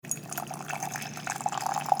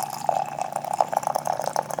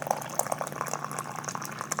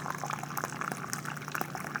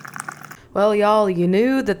Well, y'all, you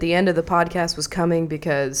knew that the end of the podcast was coming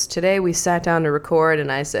because today we sat down to record and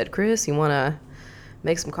I said, Chris, you want to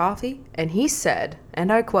make some coffee? And he said, and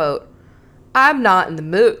I quote, I'm not in the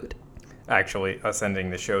mood. Actually, us ending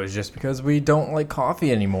the show is just because we don't like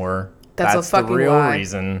coffee anymore. That's a fucking the real lie.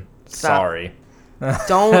 reason. Stop. Sorry.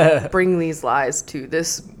 Don't bring these lies to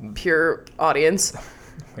this pure audience. Oh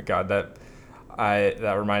my God, that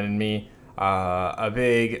reminded me. A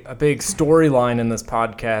big storyline in this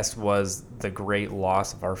podcast was the great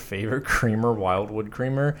loss of our favorite creamer, Wildwood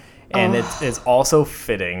Creamer, and it is also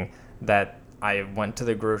fitting that I went to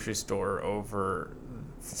the grocery store over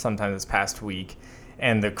sometime this past week,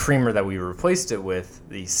 and the creamer that we replaced it with,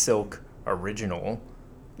 the Silk Original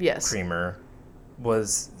creamer,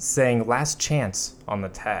 was saying last chance on the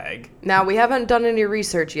tag. Now, we haven't done any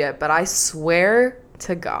research yet, but I swear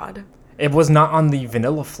to God, it was not on the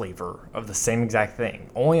vanilla flavor of the same exact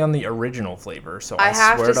thing, only on the original flavor. So I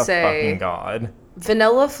swear to fucking God,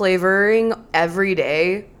 vanilla flavoring every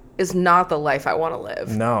day is not the life I want to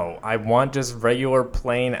live. No, I want just regular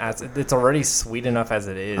plain acid. It's already sweet enough as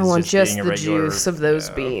it is. I want just the juice of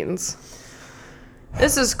those beans.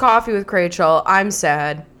 This is Coffee with Rachel. I'm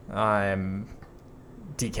sad. I'm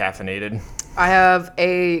decaffeinated. I have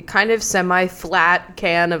a kind of semi-flat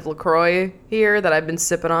can of LaCroix here that I've been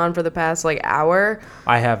sipping on for the past hour.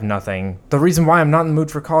 I have nothing. The reason why I'm not in the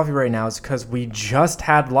mood for coffee right now is because we just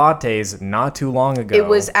had lattes not too long ago. It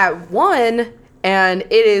was at 1 and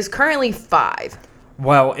it is currently 5.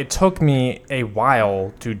 Well, it took me a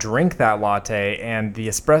while to drink that latte, and the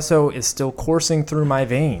espresso is still coursing through my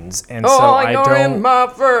veins, and so I don't. In my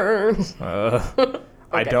veins.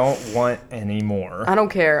 I don't want any more. I don't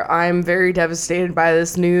care. I'm very devastated by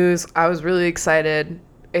this news. I was really excited.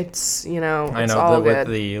 It's, it's all good. With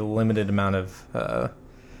the limited amount of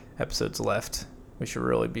episodes left, we should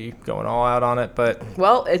really be going all out on it. But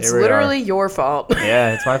well, it's literally your fault.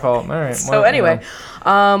 Yeah, it's my fault. All right. So anyway.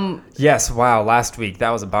 Yes, wow, last week, that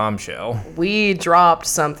was a bombshell. We dropped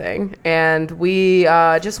something, and we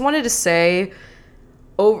just wanted to say,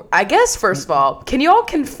 I guess, first of all, can you all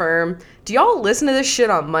confirm, do y'all listen to this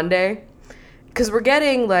shit on Monday? Because we're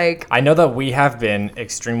getting, I know that we have been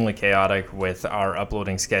extremely chaotic with our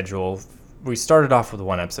uploading schedule. We started off with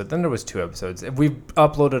 1 episode, then there was 2 episodes. We've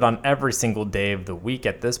uploaded on every single day of the week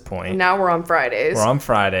at this point. Now we're on Fridays. We're on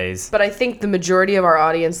Fridays. But I think the majority of our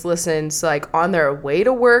audience listens, on their way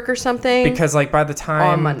to work or something. Because, by the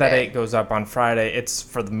time that it goes up on Friday, it's,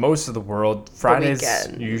 for the most of the world, Friday's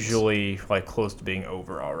usually, close to being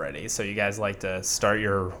over already. So you guys like to start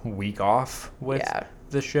your week off with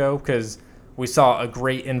the show? Because we saw a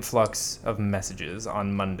great influx of messages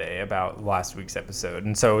on Monday about last week's episode.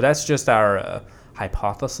 And so that's just our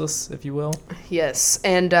hypothesis, if you will. Yes.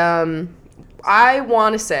 And I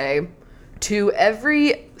want to say to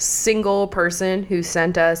every single person who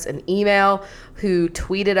sent us an email, who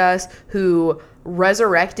tweeted us, who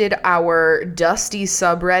resurrected our dusty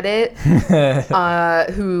subreddit,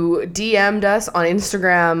 who DM'd us on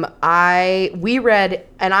Instagram, we read,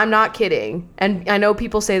 and I'm not kidding, and I know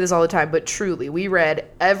people say this all the time, but truly, we read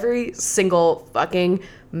every single fucking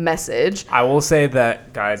message. I will say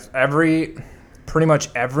that, guys, pretty much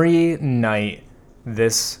every night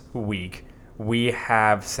this week, we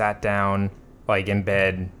have sat down, in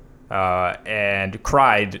bed, and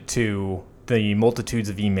cried to the multitudes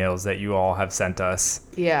of emails that you all have sent us.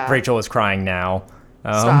 Yeah. Rachel is crying now.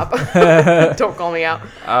 Stop. Don't call me out.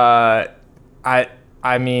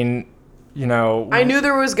 I mean, I knew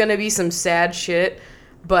there was going to be some sad shit,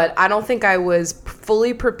 but I don't think I was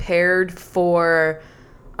fully prepared for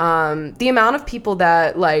the amount of people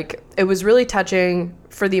that, it was really touching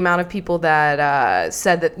for the amount of people that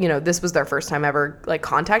said that, this was their first time ever,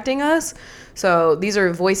 contacting us. So these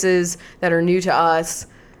are voices that are new to us,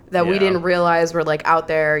 that we didn't realize were out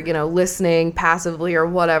there, listening passively or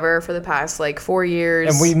whatever for the past 4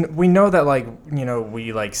 years. And we know that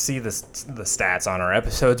we see the stats on our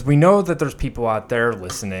episodes. We know that there's people out there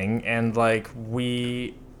listening, and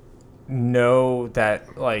we know that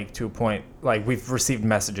to a point, we've received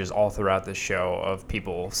messages all throughout the show of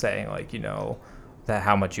people saying that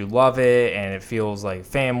how much you love it and it feels like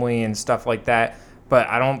family and stuff like that. But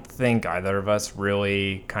I don't think either of us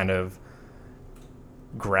really kind of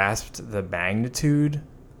grasped the magnitude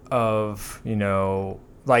of,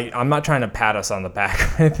 I'm not trying to pat us on the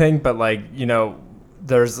back or anything, but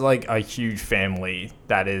there's a huge family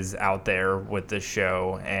that is out there with this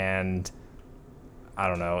show, and I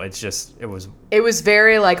don't know, it was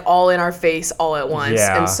very all in our face all at once.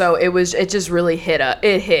 Yeah. And so it just really hit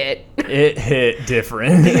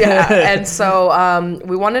different. Yeah. And so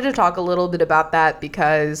we wanted to talk a little bit about that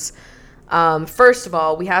because First of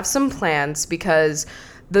all, we have some plans because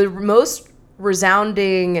the most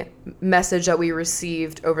resounding message that we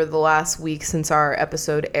received over the last week since our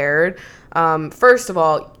episode aired, first of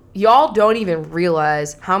all, y'all don't even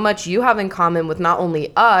realize how much you have in common with not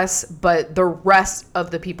only us, but the rest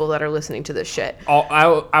of the people that are listening to this shit.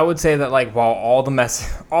 I would say that, like, while all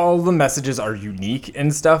the messages are unique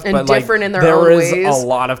and stuff, and but different like, in their there own is ways. a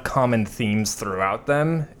lot of common themes throughout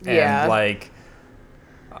them. And Yeah. like,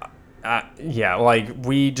 like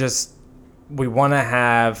we want to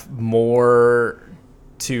have more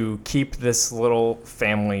to keep this little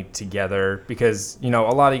family together, because, you know,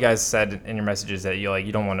 a lot of you guys said in your messages that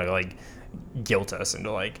you don't want to like guilt us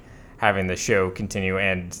into like having the show continue,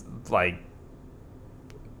 and like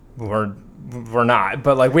we're not,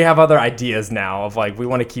 but like we have other ideas now of like we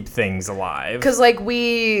want to keep things alive, because like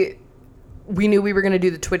we knew we were going to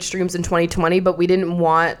do the Twitch streams in 2020, but we didn't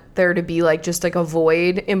want there to be like just like a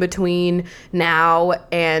void in between now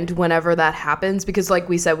and whenever that happens, because like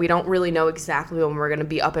we said, we don't really know exactly when we're going to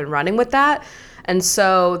be up and running with that. And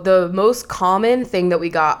so the most common thing that we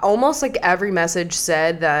got, almost like every message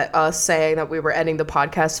said that us saying that we were ending the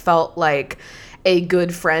podcast felt like a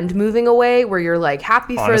good friend moving away, where you're like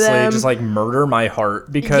happy honestly, for them. just like murder my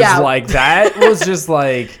heart, because Yeah. like that was just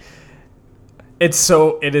like, it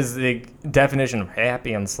is the definition of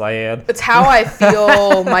happy and sad. It's how I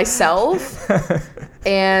feel myself.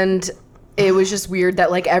 And it was just weird that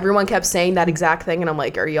like everyone kept saying that exact thing. And I'm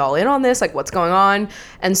like, are y'all in on this? Like, what's going on?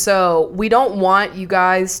 And so we don't want you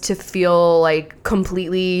guys to feel like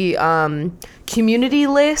completely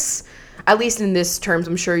community-less. At least in this terms,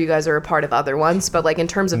 I'm sure you guys are a part of other ones, but like in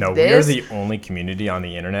terms of No, this, we are the only community on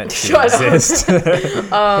the internet to Shut up. exist.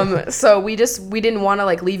 so we didn't want to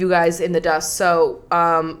like leave you guys in the dust. So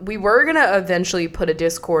we were gonna eventually put a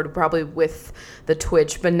Discord probably with the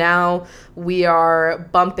Twitch, but now we are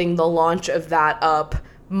bumping the launch of that up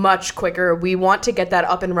much quicker. We want to get that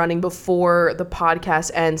up and running before the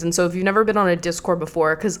podcast ends. And so if you've never been on a Discord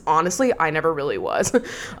before, because honestly, I never really was.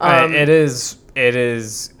 It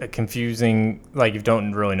is a confusing, like, if you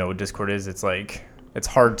don't really know what Discord is, it's like, it's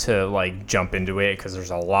hard to like jump into it because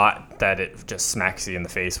there's a lot that it just smacks you in the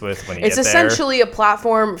face with when you get there. It's essentially a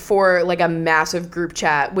platform for like a massive group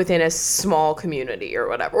chat within a small community or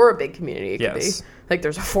whatever, or a big community. It could be. Like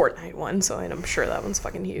there's a Fortnite one, so I'm sure that one's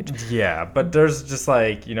fucking huge. Yeah, but there's just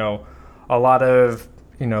like, you know, a lot of,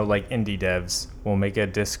 you know, like indie devs will make a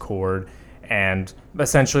Discord, and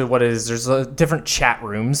essentially what it is, there's different chat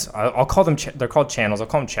rooms. I'll call them, they're called channels. I'll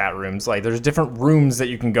call them chat rooms. Like there's different rooms that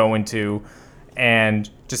you can go into and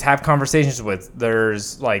just have conversations with.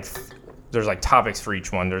 There's like topics for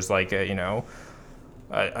each one. There's like a, you know,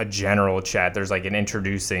 a general chat. There's like an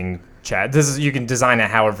introducing chat. You can design it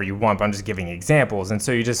however you want, but I'm just giving examples. And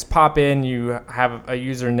so you just pop in, you have a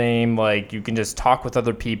username, like you can just talk with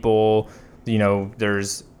other people. You know,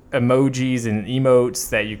 there's emojis and emotes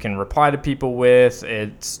that you can reply to people with.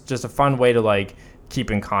 It's just a fun way to like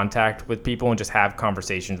keep in contact with people and just have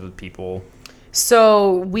conversations with people.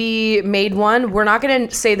 So we made one. We're not going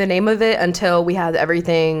to say the name of it until we have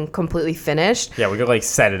everything completely finished. Yeah, we could like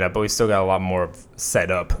set it up, but we still got a lot more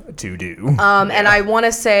set up to do. And I want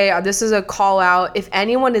to say, this is a call out. If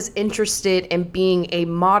anyone is interested in being a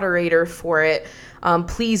moderator for it,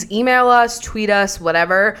 please email us, tweet us,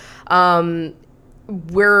 whatever.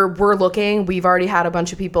 We're looking. We've already had a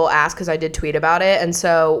bunch of people ask because I did tweet about it, and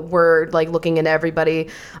so we're like looking into everybody.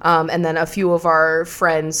 And then a few of our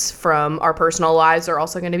friends from our personal lives are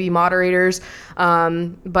also going to be moderators.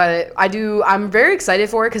 But I'm very excited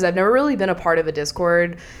for it because I've never really been a part of a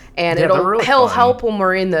Discord, and it'll help when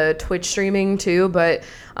we're in the Twitch streaming too. But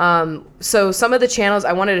so some of the channels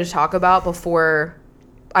I wanted to talk about before.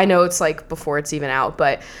 I know it's like before it's even out,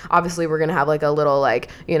 but obviously we're going to have like a little like,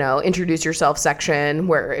 you know, introduce yourself section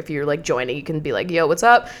where if you're like joining, you can be like, yo, what's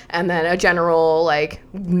up? And then a general like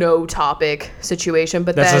no topic situation.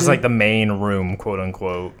 But that's then, just like the main room, quote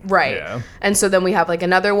unquote. Right. Yeah. And so then we have like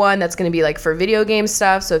another one that's going to be like for video game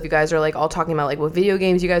stuff. So if you guys are like all talking about like what video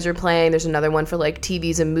games you guys are playing, there's another one for like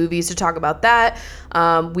TVs and movies to talk about that.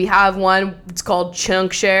 We have one, it's called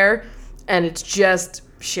Chunk Share, and it's just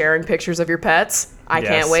sharing pictures of your pets. I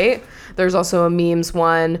can't wait. There's also a memes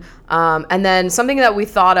one. And then something that we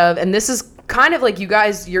thought of, and this is kind of like you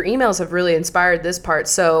guys, your emails have really inspired this part.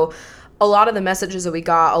 So a lot of the messages that we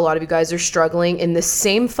got, a lot of you guys are struggling in the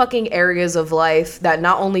same fucking areas of life that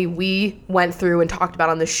not only we went through and talked about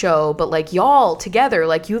on the show, but like y'all together,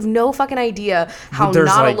 like you have no fucking idea how not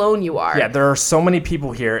like, alone you are. Yeah, there are so many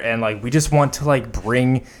people here, and like we just want to like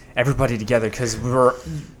bring everybody together because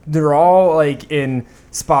they're all like in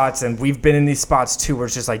spots, and we've been in these spots too where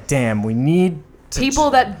it's just like, damn, we need people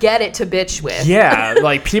that get it to bitch with. Yeah,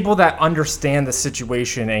 like people that understand the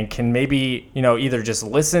situation and can maybe, either just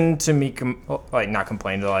listen to me, not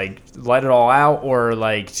complain, to like let it all out, or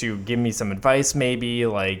like to give me some advice maybe,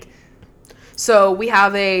 like. So we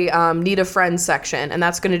have a need a friend section, and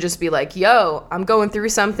that's going to just be like, yo, I'm going through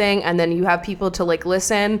something, and then you have people to like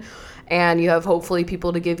listen, and you have hopefully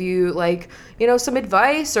people to give you like, some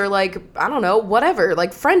advice, or like, I don't know, whatever,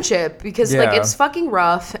 like friendship, because like it's fucking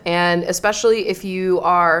rough. And especially if you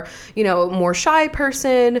are, a more shy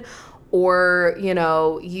person, or,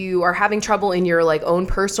 you are having trouble in your like own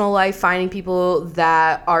personal life, finding people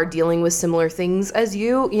that are dealing with similar things as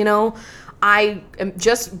you, I am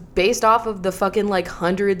just based off of the fucking like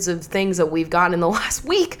hundreds of things that we've gotten in the last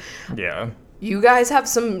week. Yeah. You guys have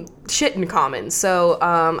some shit in common. So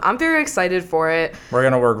I'm very excited for it. We're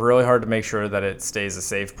going to work really hard to make sure that it stays a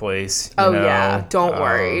safe place. Yeah. Don't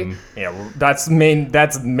worry. Yeah. That's the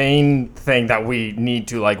main thing that we need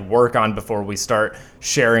to like work on before we start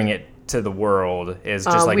sharing it to the world, is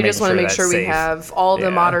just like we just want to make sure we safe. have all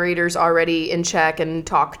the moderators already in check and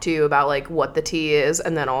talk to about like what the tea is,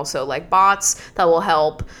 and then also like bots that will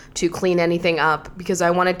help to clean anything up, because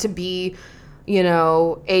I want it to be,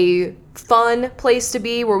 a fun place to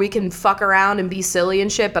be where we can fuck around and be silly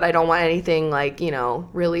and shit, but I don't want anything like,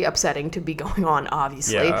 really upsetting to be going on,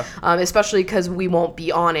 obviously. Yeah. Especially because we won't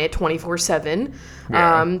be on it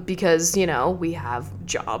 24/7, because, we have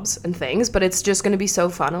jobs and things, but it's just going to be so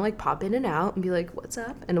fun to like pop in and out and be like, what's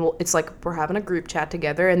up? And it's like we're having a group chat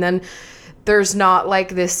together, and then there's not like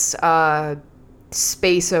this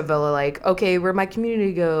space of like, okay, where'd my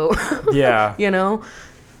community go? Yeah.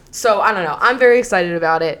 So, I don't know. I'm very excited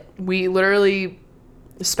about it. We literally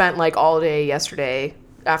spent, like, all day yesterday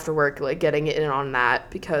after work, like, getting in on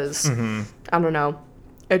that because, I don't know,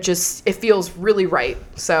 it feels really right.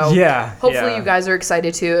 So, hopefully you guys are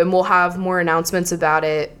excited too, and we'll have more announcements about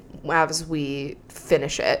it as we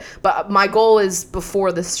finish it. But my goal is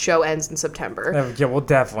before this show ends in September. Yeah, we'll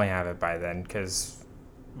definitely have it by then, because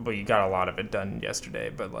we got a lot of it done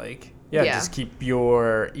yesterday, but, like... Yeah, just keep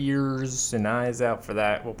your ears and eyes out for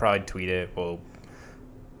that. We'll probably tweet it. We'll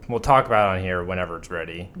talk about it on here whenever it's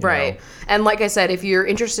ready. Right. And like I said, if you're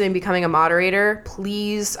interested in becoming a moderator,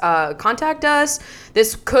 please contact us.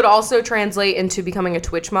 This could also translate into becoming a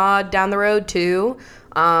Twitch mod down the road too.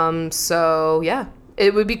 So yeah,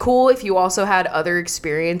 it would be cool if you also had other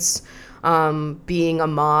experience being a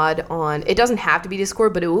mod on. It doesn't have to be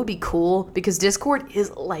Discord, but it would be cool because Discord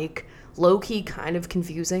is like low-key kind of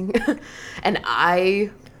confusing. And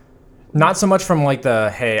not so much from like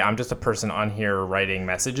the, hey, I'm just a person on here writing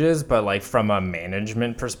messages, but like from a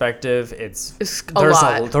management perspective,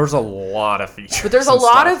 there's a lot of features. But there's a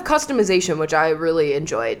lot of customization, which I really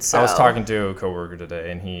enjoyed. So I was talking to a coworker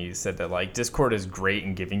today, and he said that like Discord is great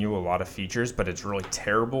in giving you a lot of features, but it's really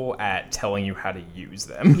terrible at telling you how to use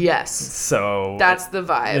them. Yes. So that's the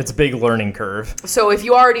vibe. It's a big learning curve. So if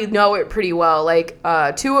you already know it pretty well, like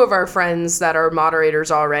two of our friends that are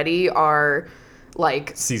moderators already are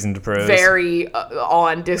like seasoned pros, very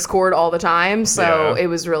on Discord all the time. So it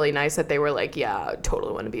was really nice that they were like, yeah,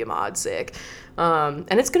 totally want to be a mod, sick. And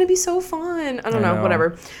it's going to be so fun. I don't know,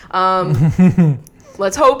 whatever.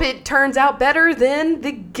 Let's hope it turns out better than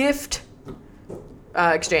the gift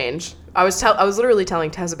exchange. I was literally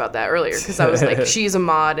telling Tess about that earlier because I was like, she's a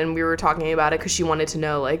mod, and we were talking about it because she wanted to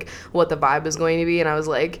know like what the vibe was going to be, and I was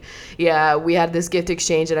like, yeah, we had this gift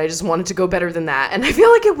exchange, and I just wanted to go better than that, and I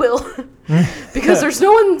feel like it will because there's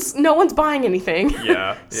no one's buying anything.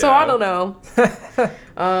 Yeah. So I don't know.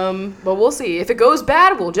 But we'll see. If it goes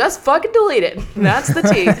bad, we'll just fucking delete it. That's the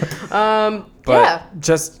tea. But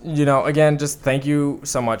just, again, just thank you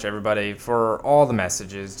so much, everybody, for all the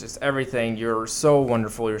messages, just everything. You're so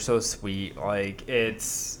wonderful. You're so sweet. Like,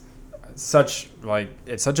 it's such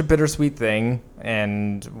a bittersweet thing,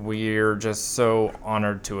 and we're just so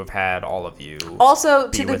honored to have had all of you also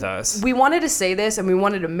be with us. We wanted to say this, and we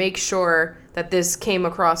wanted to make sure that this came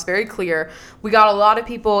across very clear. We got a lot of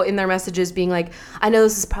people in their messages being like, I know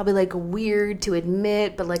this is probably like weird to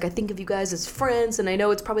admit, but like I think of you guys as friends, and I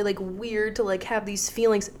know it's probably like weird to like have these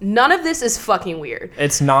feelings. None of this is fucking weird.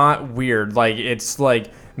 It's not weird. Like, it's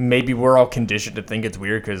like maybe we're all conditioned to think it's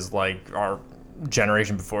weird because like our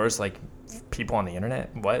generation before us, like people on the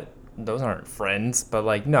internet, what? Those aren't friends. But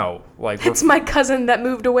like, no, like it's my cousin that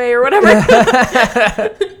moved away or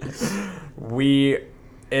whatever. We're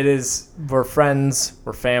friends,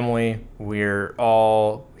 we're family, we're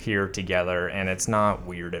all here together, and it's not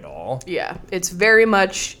weird at all. Yeah, it's very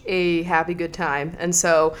much a happy, good time. And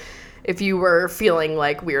so if you were feeling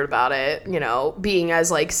like weird about it, you know, being as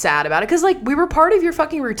like sad about it, because like we were part of your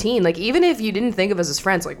fucking routine. Like even if you didn't think of us as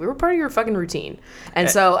friends, like we were part of your fucking routine. And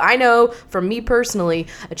so I know from me personally,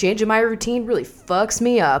 a change in my routine really fucks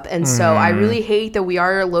me up. And so I really hate that we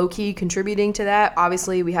are low key contributing to that.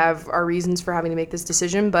 Obviously we have our reasons for having to make this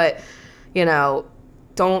decision, but you know,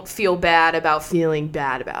 don't feel bad about feeling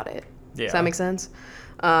bad about it. Yeah. Does that make sense?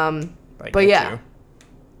 But yeah,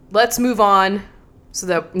 let's move on. So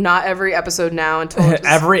that not every episode now until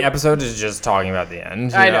every episode is just talking about the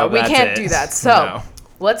end. I know we can't do that. So No.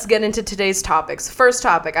 let's get into today's topics. First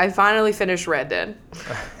topic: I finally finished Red Dead.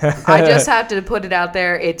 I just have to put it out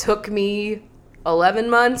there. It took me 11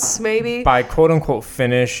 months, maybe. By quote unquote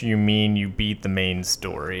finish, you mean you beat the main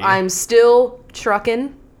story. I'm still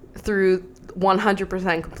trucking through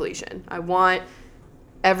 100% completion. I want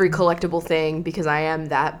every collectible thing because I am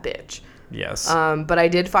that bitch. Yes. But I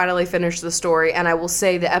did finally finish the story, and I will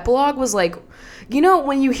say the epilogue was like, you know,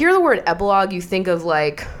 when you hear the word epilogue, you think of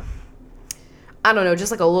like, I don't know,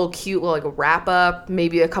 just like a little cute little like wrap up,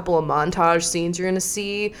 maybe a couple of montage scenes you're gonna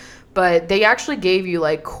see. But they actually gave you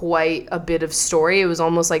like quite a bit of story. It was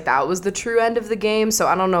almost like that was the true end of the game. So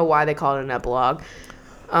I don't know why they called it an epilogue.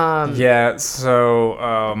 Yeah,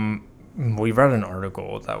 so we read an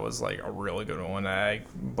article that was like a really good one that I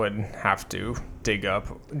would have to dig up.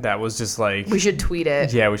 That was just like We should tweet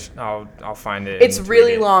it. Yeah, I'll find it. It's and tweet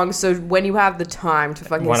really it. long, so when you have the time to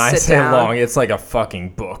fucking When sit I say down, long, it's like a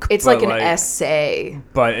fucking book. it's but like an essay.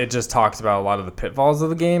 But it just talks about a lot of the pitfalls of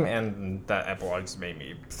the game, and that epilogues made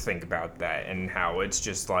me think about that and how it's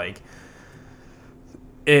just like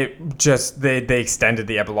it just they extended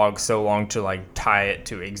the epilogue so long to like tie it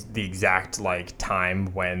to the exact like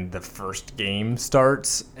time when the first game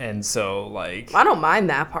starts, and so like I don't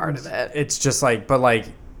mind that part of it. it's just like, but like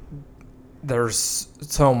there's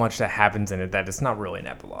so much that happens in it that it's not really an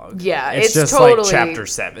epilogue. Yeah, it's it's just totally, like chapter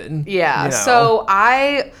 7. Yeah. you know? So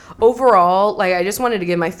I overall, like, I just wanted to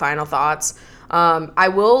give my final thoughts. I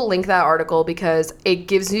will link that article because it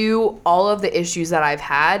gives you all of the issues that I've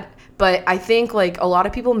had. But I think, like, a lot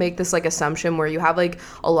of people make this, like, assumption where you have, like,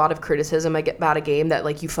 a lot of criticism about a game that,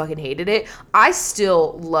 like, you fucking hated it. I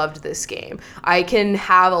still loved this game. I can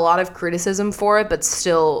have a lot of criticism for it, but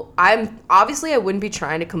still, I wouldn't be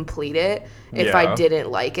trying to complete it if I didn't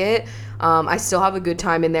like it. I still have a good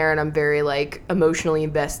time in there, and I'm very, like, emotionally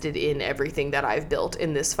invested in everything that I've built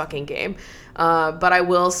in this fucking game. But I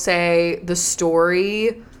will say the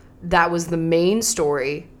story that was the main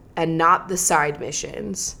story and not the side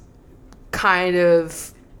missions kind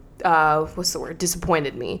of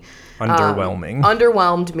disappointed me.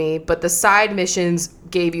 Underwhelmed me, but the side missions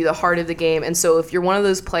gave you the heart of the game. And so if you're one of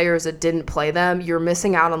those players that didn't play them, you're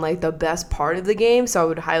missing out on like the best part of the game. So I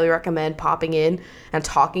would highly recommend popping in and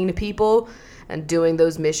talking to people and doing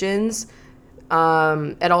those missions.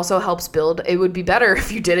 It also helps build. It would be better if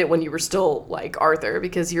you did it when you were still like Arthur,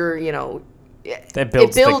 because you're, you know, it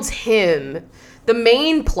builds him. The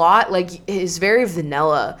main plot like is very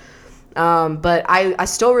vanilla. But I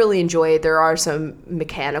still really enjoy it. There are some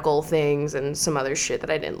mechanical things and some other shit that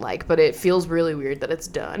I didn't like, but it feels really weird that it's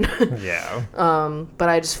done. Yeah. But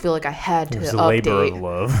I just feel like I had to It was a update labor of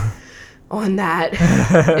love on that.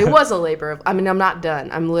 It was a labor of, I mean, I'm not done.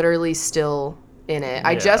 I'm literally still in it.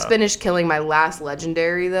 I just finished killing my last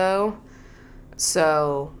legendary though.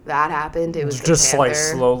 So that happened. It was just like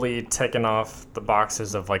slowly ticking off the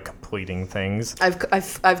boxes of like completing things.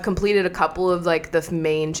 I've completed a couple of like the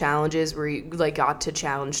main challenges where you like got to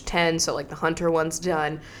challenge 10. So like the hunter one's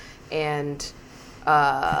done, and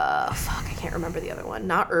I can't remember the other one.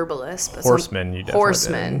 Not herbalist, but Horseman. You definitely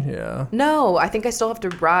Horseman. did. Yeah. No, I think I still have to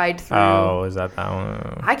ride through. Oh, is that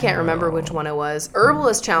one? I can't remember which one it was.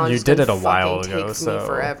 Herbalist challenge. You did it a while take ago, me so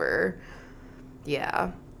forever.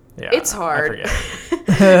 Yeah. Yeah, It's hard. I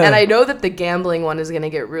forget. And I know that the gambling one is going to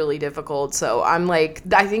get really difficult. So I'm like,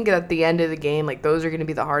 I think at the end of the game, like those are going to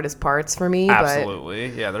be the hardest parts for me. Absolutely.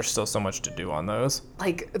 But, yeah, there's still so much to do on those.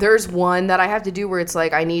 Like there's one that I have to do where it's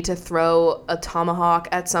like I need to throw a tomahawk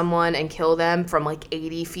at someone and kill them from like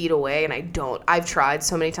 80 feet away. And I don't. I've tried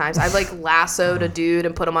so many times. I've like lassoed a dude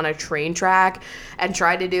and put him on a train track and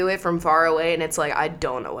tried to do it from far away. And it's like, I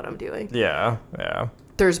don't know what I'm doing. Yeah. Yeah.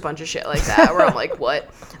 There's a bunch of shit like that where I'm like, what?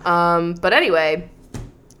 But anyway,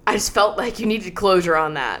 I just felt like you needed closure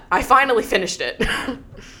on that. I finally finished it.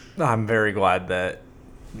 I'm very glad that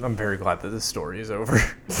this story is over.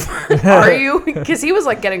 Are you? Because he was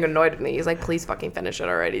like getting annoyed with me. He's like, please fucking finish it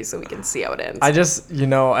already so we can see how it ends. I just,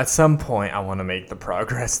 at some point I want to make the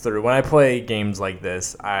progress through. When I play games like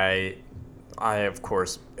this, of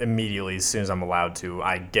course, immediately, as soon as I'm allowed to,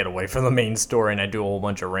 I get away from the main story and I do a whole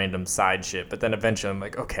bunch of random side shit. But then eventually I'm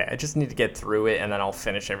like, okay, I just need to get through it and then I'll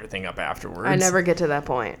finish everything up afterwards. I never get to that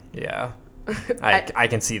point. Yeah. I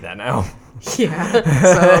can see that now. Yeah,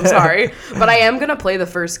 so I'm sorry. But I am going to play the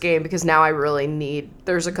first game because now I really need...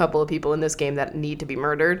 There's a couple of people in this game that need to be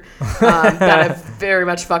murdered that have very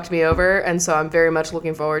much fucked me over. And so I'm very much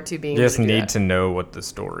looking forward to being You just able to do need that. to know what the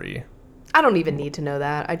story... I don't even need to know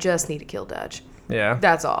that. I just need to kill Dutch. Yeah.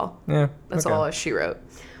 That's all. Yeah. That's okay. all she wrote.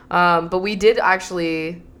 But we did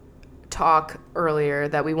actually talk earlier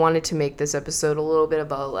that we wanted to make this episode a little bit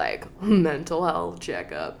of a, like, mental health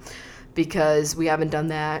checkup. Because we haven't done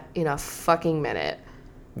that in a fucking minute.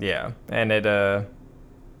 Yeah, and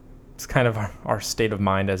it's kind of our state of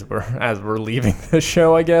mind as we're leaving the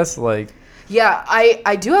show, I guess. Like, yeah,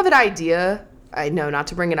 I do have an idea. I know not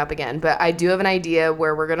to bring it up again, but I do have an idea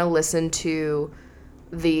where we're gonna listen to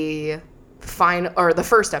the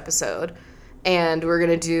first episode, and we're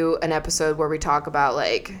gonna do an episode where we talk about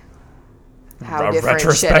like how A different shit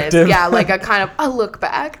is. retrospective. Yeah, like a kind of a look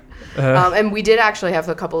back. And we did actually have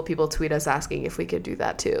a couple of people tweet us asking if we could do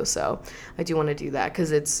that too. So I do want to do that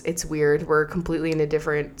because it's weird. We're completely in a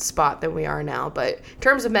different spot than we are now. But in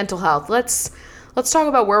terms of mental health, let's talk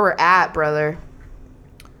about where we're at, brother.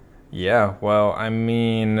 yeah, well, I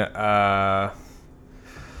mean,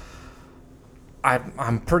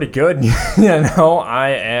 I'm pretty good. You know,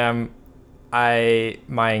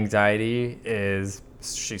 my anxiety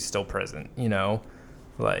she's still present, you know,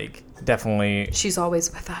 like definitely. She's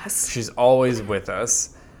always with us. She's always with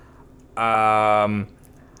us. I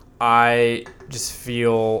just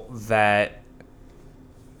feel that,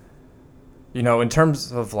 you know, in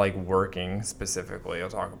terms of like working specifically, I'll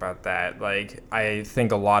talk about that. Like, I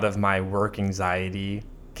think a lot of my work anxiety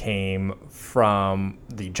came from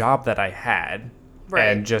the job that I had, Right.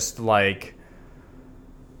 and just like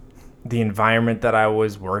the environment that I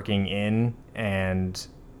was working in, and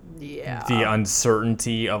Yeah. the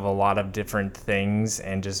uncertainty of a lot of different things,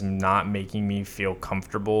 and just not making me feel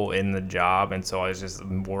comfortable in the job. And so I was just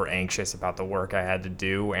more anxious about the work I had to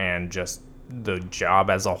do and just the job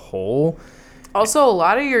as a whole. Also, a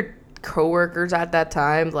lot of your coworkers at that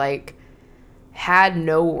time, like, had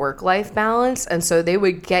no work-life balance, and so they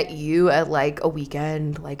would get you at, like, a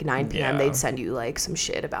weekend, like 9 p.m. Yeah. They'd send you, like, some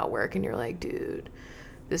shit about work, and you're like, dude,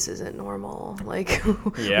 this isn't normal. Like,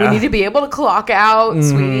 Yeah. we need to be able to clock out,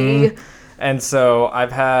 sweetie. And so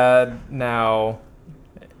I've had now,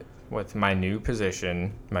 with my new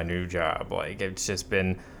position, my new job, like, it's just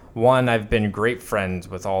been, one, I've been great friends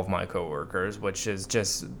with all of my coworkers, which has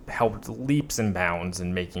just helped leaps and bounds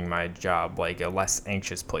in making my job like a less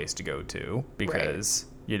anxious place to go to, because,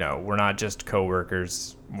 you know, we're not just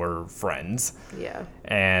coworkers, we're friends. Yeah.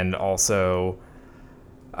 And also,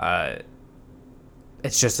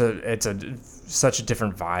 it's just such a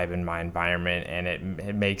different vibe in my environment, and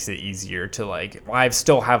it makes it easier to, like, I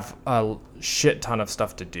still have a shit ton of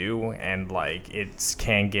stuff to do, and like it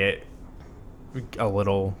can get a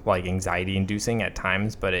little like anxiety inducing at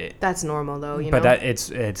times, but That's normal, though, you know? that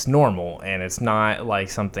it's normal, and it's not like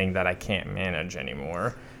something that I can't manage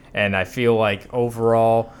anymore. And I feel like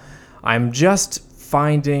overall I've just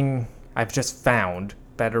found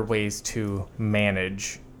better ways to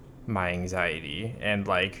manage my anxiety, and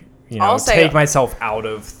like, you know, take myself out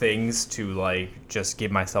of things to like just give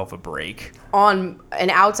myself a break. On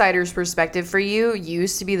an outsider's perspective, for you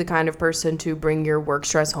used to be the kind of person to bring your work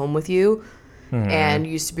stress home with you. And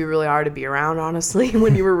used to be really hard to be around, honestly,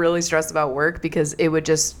 when you were really stressed about work, because it would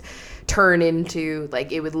just turn into,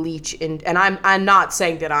 like, it would leach in. And I'm not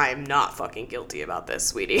saying that I'm not fucking guilty about this,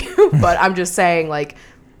 sweetie, but I'm just saying, like,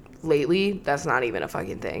 lately, that's not even a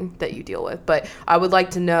fucking thing that you deal with. But I would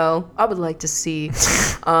like to see,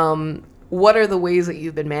 what are the ways that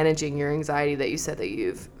you've been managing your anxiety that you said that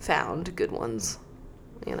you've found good ones,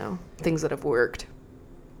 you know, things that have worked.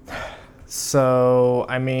 So,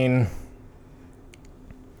 I mean,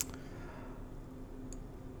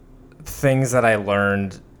 things that I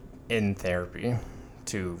learned in therapy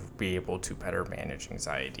to be able to better manage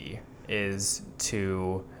anxiety is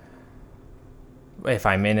to, if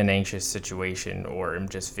I'm in an anxious situation or I'm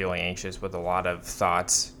just feeling anxious with a lot of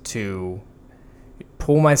thoughts, to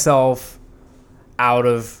pull myself out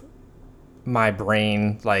of my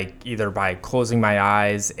brain, like either by closing my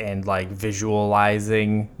eyes and like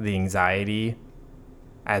visualizing the anxiety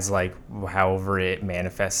as like however it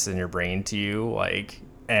manifests in your brain to you, like,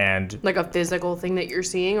 and Like a physical thing that you're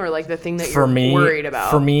seeing, or like the thing that you're worried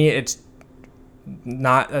about? For me, it's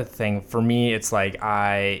not a thing. For me, it's like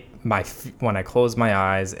when I close my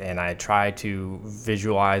eyes and I try to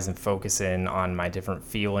visualize and focus in on my different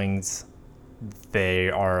feelings they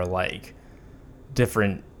are like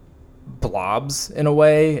different blobs in a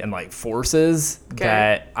way and like forces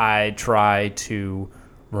that I try to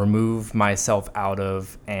remove myself out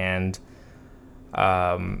of. And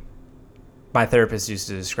my therapist used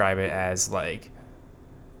to describe it as like,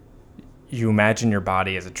 you imagine your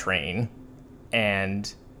body as a train,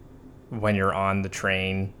 and when you're on the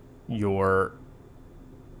train, you're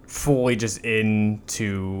fully just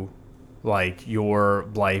into like your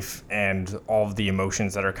life and all of the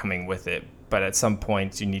emotions that are coming with it. But at some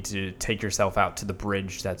point you need to take yourself out to the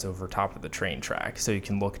bridge that's over top of the train track, so you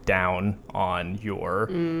can look down on your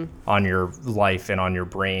life and on your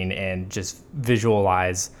brain and just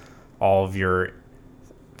visualize all of your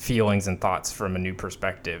feelings and thoughts from a new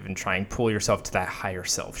perspective and try and pull yourself to that higher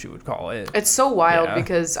self, she would call it. It's so wild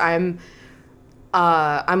because I'm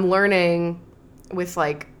learning with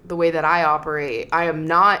like the way that I operate.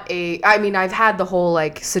 I've had the whole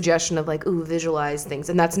like suggestion of like, ooh, visualize things,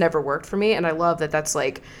 and that's never worked for me. And I love that that's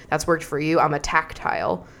worked for you. I'm a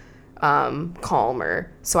tactile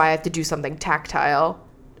calmer, so I have to do something tactile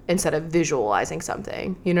instead of visualizing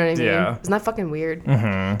something. You know what I mean? Yeah. Isn't that fucking weird?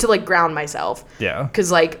 Mm-hmm. To like ground myself. Yeah.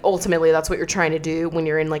 Because like ultimately that's what you're trying to do when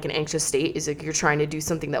you're in like an anxious state, is like you're trying to do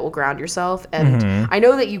something that will ground yourself. And I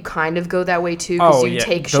know that you kind of go that way too, because you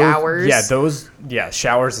take showers.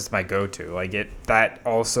 Showers is my go-to. Like that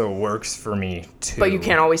also works for me too. But you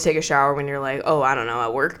can't always take a shower when you're like, oh, I don't know,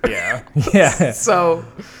 at work. Yeah. Yeah. So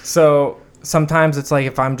sometimes it's like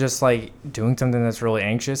if I'm just like doing something that's really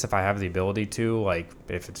anxious, if I have the ability to, like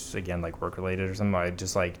if it's again like work related or something, I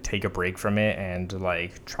just like take a break from it and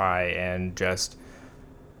like try and just.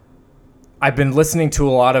 I've been listening to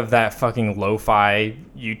a lot of that fucking lo-fi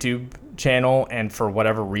YouTube channel, and for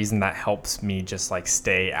whatever reason that helps me just like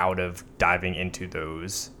stay out of diving into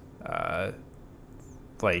those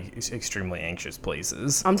like extremely anxious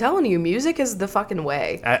places. I'm telling you, music is the fucking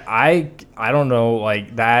way. I don't know,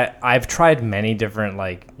 like that. I've tried many different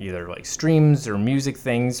like either like streams or music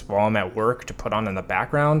things while I'm at work to put on in the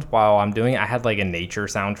background while I'm doing it. I had like a nature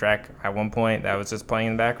soundtrack at one point that was just playing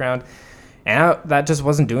in the background, and that just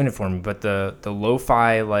wasn't doing it for me. But the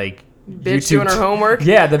lo-fi like bitch YouTube, doing her homework.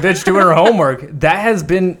 Yeah, the bitch doing her homework. That has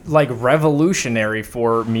been like revolutionary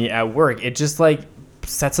for me at work. It just like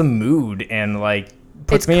sets a mood and like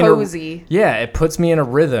puts me cozy. It puts me in a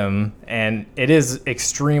rhythm, and it is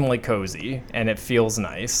extremely cozy and it feels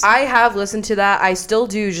nice. I have listened to that. I still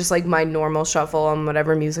do just like my normal shuffle on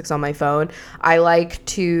whatever music's on my phone. I like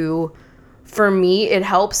to, for me, it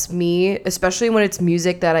helps me, especially when it's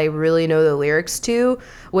music that I really know the lyrics to,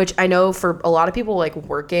 which I know for a lot of people like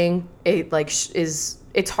working, it like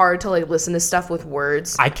it's hard to like listen to stuff with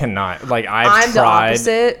words. I cannot. Like I'm tried. The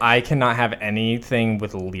opposite. I cannot have anything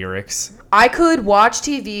with lyrics. I could watch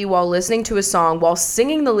TV while listening to a song while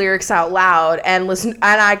singing the lyrics out loud and listen,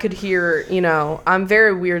 and I could hear, you know, I'm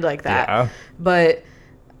very weird like that. Yeah. But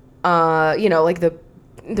you know, like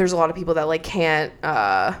there's a lot of people that like can't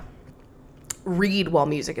read while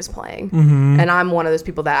music is playing. Mm-hmm. And I'm one of those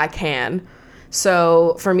people that I can.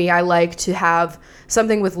 So for me, I like to have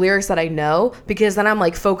something with lyrics that I know, because then I'm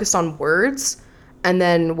like focused on words, and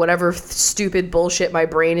then whatever stupid bullshit my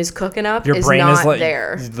brain is cooking up your is brain not is like,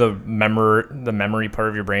 there. The memory part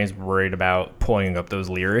of your brain is worried about pulling up those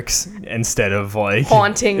lyrics instead of like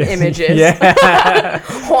haunting images. Yeah.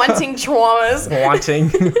 Haunting traumas.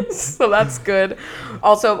 Haunting. So that's good.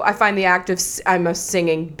 Also, I find the act of I'm a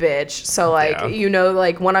singing bitch. So like, you know,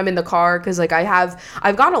 like when I'm in the car, because like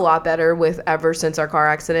I've gotten a lot better with ever since our car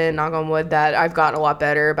accident, knock on wood, that I've gotten a lot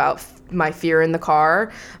better about my fear in the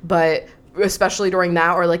car. But especially during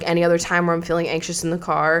that, or like any other time where I'm feeling anxious in the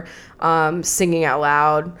car, singing out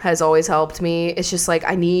loud has always helped me. It's just like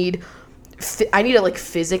I need to like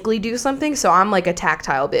physically do something. So I'm like a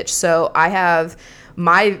tactile bitch. So I have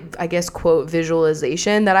my, I guess, quote,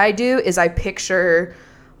 visualization that I do is I picture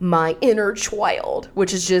my inner child,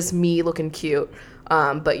 which is just me looking cute,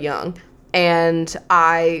 but young. And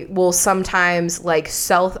I will sometimes like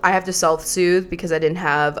I have to self-soothe because I didn't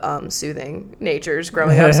have soothing natures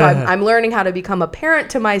growing up. So I'm learning how to become a parent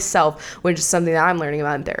to myself, which is something that I'm learning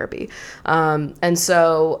about in therapy. And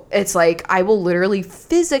so it's like I will literally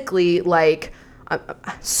physically like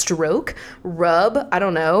stroke, rub, I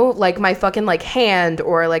don't know, like my fucking like hand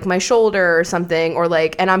or like my shoulder or something, or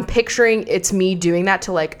like, and I'm picturing it's me doing that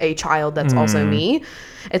to like a child that's also me.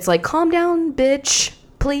 It's like, calm down, bitch,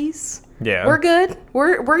 please. Yeah, we're good.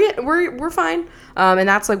 We're fine. And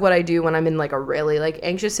that's like what I do when I'm in like a really like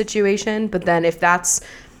anxious situation. But then if that's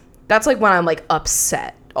like when I'm like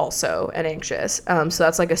upset, also and anxious. So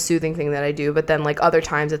that's like a soothing thing that I do. But then like other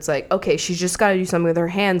times it's like, okay, she's just got to do something with her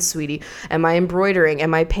hands, sweetie. Am I embroidering?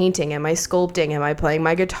 Am I painting? Am I sculpting? Am I playing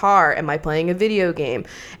my guitar? Am I playing a video game?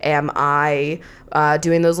 Am I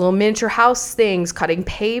doing those little miniature house things, cutting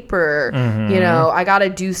paper? You know, I got to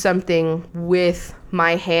do something with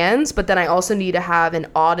my hands, but then I also need to have an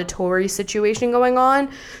auditory situation going on.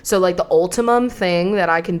 So like the ultimum thing that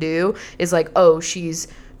I can do is like, oh, she's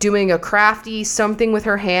doing a crafty something with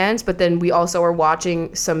her hands, but then we also are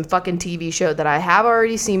watching some fucking TV show that I have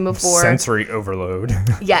already seen before. Sensory overload.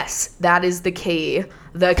 Yes, that is the key.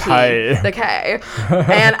 The key. K. The K.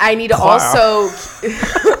 And I need to also...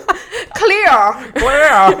 Claire.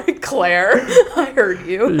 Claire. I heard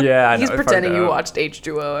you. Yeah, I know. He's pretending you watched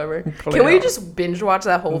H2O ever. Can we just binge watch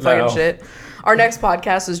that whole fucking shit? Our next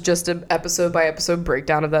podcast is just an episode by episode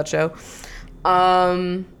breakdown of that show.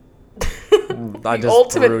 The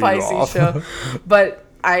ultimate Pisces show. But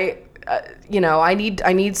I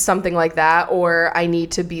need something like that, or I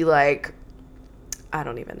need to be like, I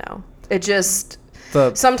don't even know. It just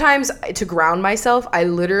sometimes to ground myself, I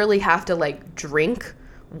literally have to like drink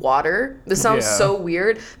water. This sounds so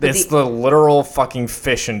weird, but it's the literal fucking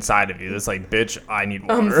fish inside of you. It's like, bitch, I need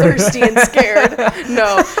water. I'm thirsty and scared.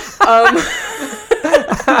 No.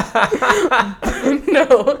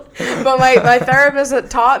 No, but my therapist had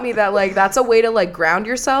taught me that like that's a way to like ground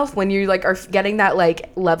yourself when you like are getting that like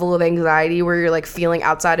level of anxiety where you're like feeling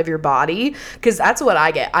outside of your body, because that's what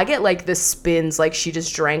I get like this spins like she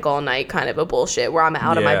just drank all night kind of a bullshit where I'm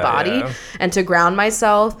out of my body. And to ground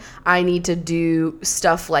myself, I need to do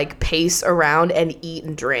stuff like pace around and eat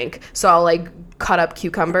and drink. So I'll like cut up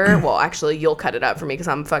cucumber. Well, actually, you'll cut it up for me because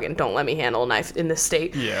I'm fucking don't let me handle a knife in this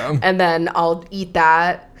state. Yeah. And then I'll eat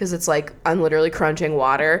that because it's like I'm literally crunching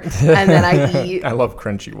water. And then I eat. I love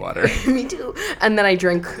crunchy water. Me too. And then I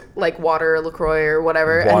drink like water, LaCroix or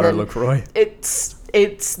whatever. Water, and then LaCroix.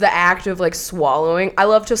 It's the act of like swallowing. I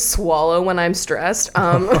love to swallow when I'm stressed.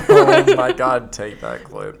 Oh my God, take that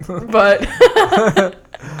clip. But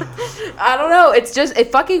I don't know. It's just,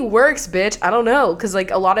 it fucking works, bitch. I don't know. Because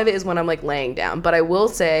like a lot of it is when I'm like laying down. But I will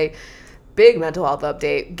say, big mental health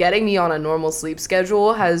update. Getting me on a normal sleep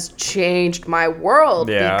schedule has changed my world.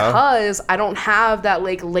 Yeah. Because I don't have that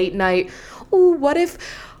like late night, ooh, what if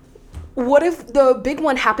the big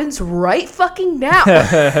one happens right fucking now?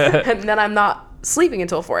 And then I'm not sleeping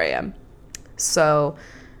until 4 a.m. So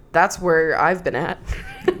that's where I've been at.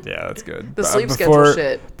 Yeah, that's good. The sleep schedule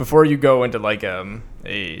shit. Before you go into like a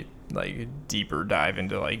like deeper dive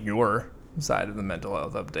into like your side of the mental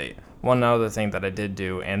health update, one other thing that I did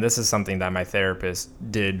do, and this is something that my therapist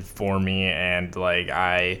did for me, and like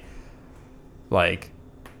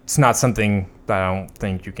it's not something that I don't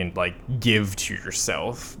think you can like give to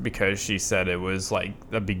yourself, because she said it was like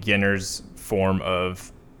a beginner's form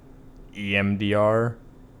of EMDR,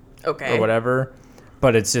 or whatever.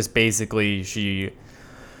 But it's just basically she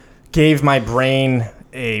gave my brain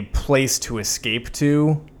a place to escape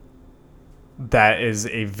to that is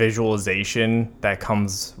a visualization that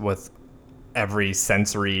comes with every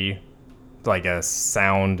sensory, like a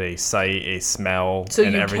sound, a sight, a smell. So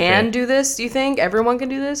and you everything. Can do this? Do you think everyone can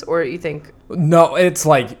do this, or you think? No, it's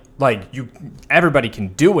like everybody can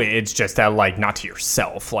do it. It's just that like not to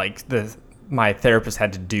yourself. Like my therapist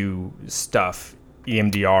had to do stuff,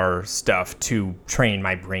 EMDR stuff, to train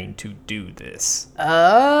my brain to do this.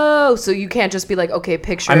 Oh, so you can't just be like, okay,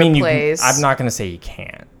 picture plays. I'm not gonna say you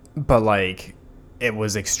can't, but like it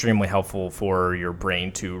was extremely helpful for your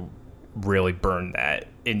brain to really burn that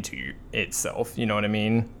into itself. You know what I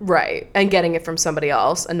mean? Right, and getting it from somebody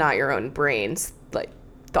else and not your own brain's like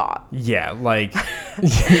thought. Yeah, like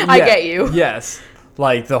I get you. Yes.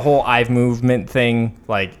 Like the whole eye movement thing,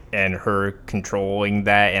 like, and her controlling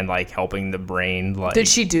that and like helping the brain. Like, did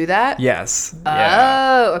she do that? Yes.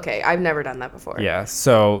 Oh, okay. I've never done that before. Yeah.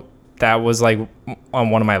 So that was like on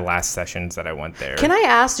one of my last sessions that I went there. Can I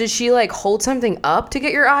ask, did she like hold something up to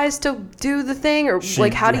get your eyes to do the thing, or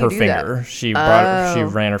like how do you do finger. that? She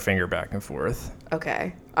ran her finger back and forth.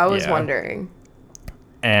 Okay, I was wondering.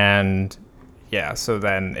 And yeah, so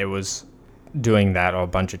then it was doing that a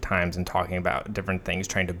bunch of times and talking about different things,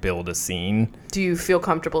 trying to build a scene. Do you feel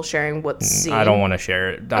comfortable sharing what scene? I don't want to share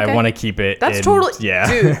it. Okay. I want to keep it. That's totally. Yeah,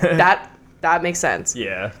 dude. That makes sense.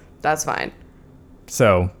 Yeah, that's fine.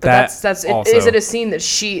 So that's also, is it a scene that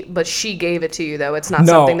she gave it to you though? It's not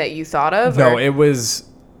something that you thought of? No, it was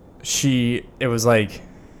like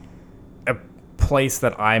a place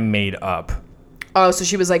that I made up. Oh, so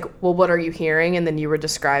she was like, well, what are you hearing? And then you were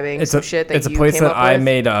describing some shit that you came up with? It's a place that I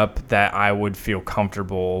made up that I would feel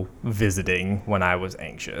comfortable visiting when I was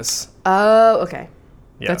anxious. Oh, okay.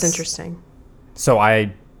 Yes. That's interesting. So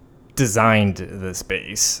I designed the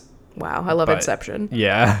space. Wow, I love But, Inception.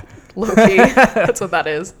 Yeah. Low-key. That's what that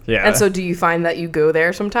is. Yeah. And so do you find that you go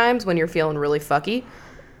there sometimes when you're feeling really fucky?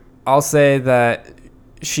 I'll say that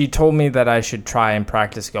she told me that I should try and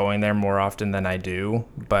practice going there more often than I do,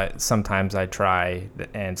 but sometimes I try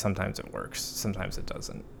and sometimes it works. Sometimes it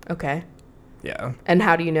doesn't. Okay. Yeah. And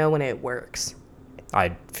how do you know when it works?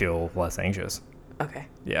 I feel less anxious. Okay.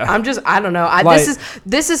 Yeah. I don't know. Like-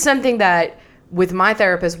 This is something that with my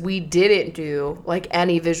therapist, we didn't do like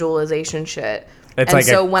any visualization shit. It's and like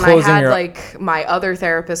so when I closing had your- like my other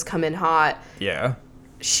therapist come in hot, Yeah.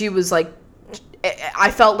 she was like, I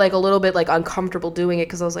felt like a little bit like uncomfortable doing it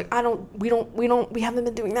because I was like, we haven't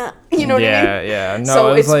been doing that. You know what I mean? Yeah. No,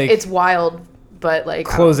 So it was like it's wild, but like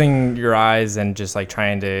closing your eyes and just like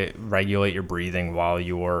trying to regulate your breathing while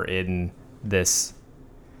you're in this.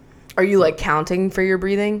 Are you like counting for your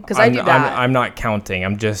breathing? Because I do that. I'm not counting.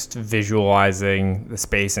 I'm just visualizing the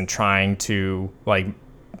space and trying to like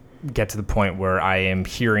get to the point where I am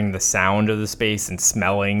hearing the sound of the space and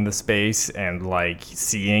smelling the space and like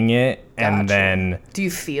seeing it. Gotcha. And then Do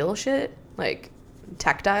you feel shit? Like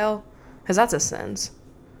tactile? Because that's a sense.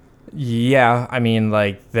 yeah, I mean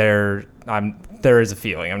like there is a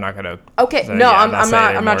feeling. I'm not gonna Okay, say, no, yeah,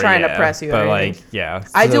 I'm not trying to press you or But anything. like yeah.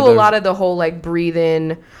 I So do a there's- lot of the whole like breathe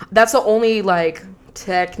in. That's the only like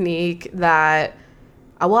technique that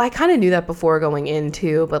well, I kind of knew that before going in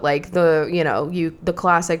too, but like the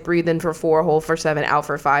classic breathe in for 4, hold for 7, out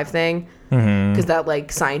for 5 thing. Because that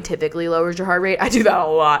like scientifically lowers your heart rate. I do that a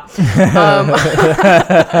lot.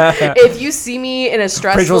 If you see me in a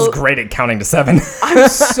stressful, Rachel's great at counting to 7. I'm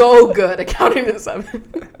so good at counting to 7.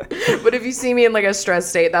 But if you see me in like a stress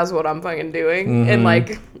state, that's what I'm fucking doing. And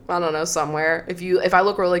like I don't know, somewhere. If I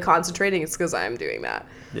look really concentrating, it's because I'm doing that.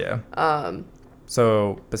 Yeah.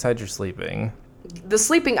 So besides your sleeping, The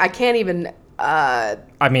sleeping, I can't even I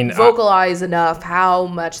mean, vocalize enough how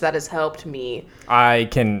much that has helped me. I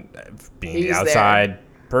can, being He's the outside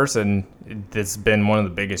person, that's been one of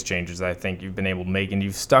the biggest changes I think you've been able to make, and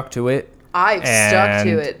you've stuck to it. I've stuck to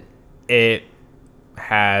And it. It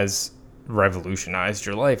has revolutionized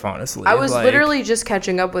your life, honestly. I was Like, literally just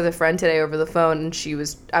catching up with a friend today over the phone, and she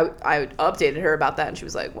was, I updated her about that, and she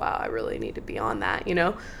was like, wow, I really need to be on that, you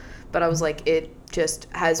know? But I was like, it just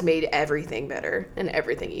has made everything better and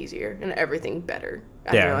everything easier and everything better.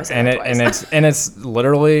 I know I Yeah, said that twice. and it's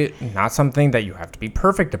literally not something that you have to be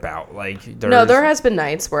perfect about. Like No, there has been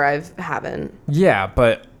nights where I haven't. Yeah,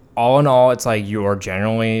 but all in all, it's like you're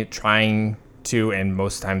generally trying to, and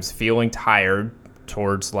most times feeling tired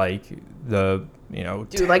towards like the,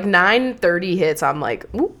 Dude, like 9:30 hits, I'm like,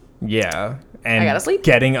 ooh. yeah, and I gotta sleep.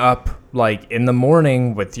 getting up like in the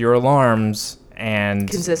morning with your alarms and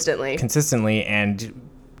consistently and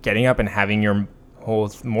getting up and having your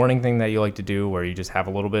whole morning thing that you like to do where you just have a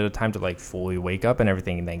little bit of time to like fully wake up and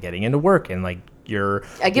everything, and then getting into work and like your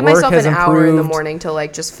I give work myself has an hour in the improved. morning to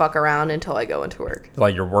like just fuck around until I go into work.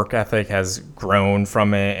 Like your work ethic has grown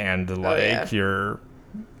from it, and like yeah. your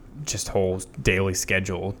just whole daily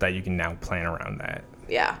schedule that you can now plan around that.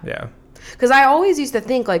 Yeah. Yeah. Because I always used to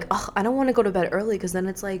think like, oh, I don't want to go to bed early because then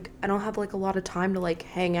it's like I don't have like a lot of time to like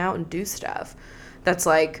hang out and do stuff that's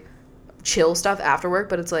like chill stuff after work.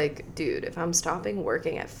 But it's like, dude, if I'm stopping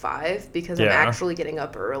working at 5 because I'm Yeah. actually getting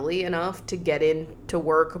up early enough to get into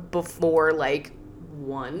work before like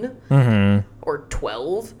 1 or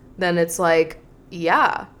 12, then it's like,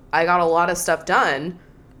 yeah, I got a lot of stuff done.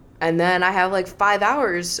 And then I have like 5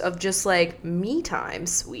 hours of just like me time,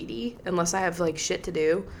 sweetie, unless I have like shit to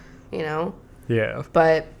do, you know? Yeah.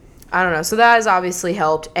 But I don't know. So that has obviously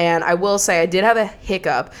helped. And I will say I did have a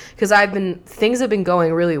hiccup because things have been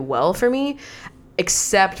going really well for me,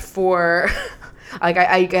 except for like,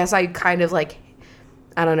 I guess I kind of like,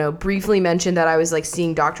 I don't know, briefly mentioned that I was like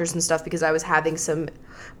seeing doctors and stuff because I was having some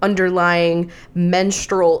underlying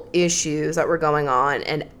menstrual issues that were going on,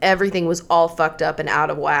 and everything was all fucked up and out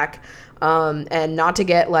of whack. And not to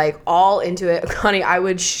get like all into it, honey, I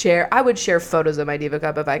would share photos of my Diva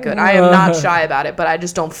Cup if I could. I am not shy about it, but I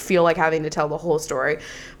just don't feel like having to tell the whole story.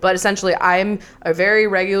 But essentially, I'm a very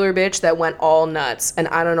regular bitch that went all nuts, and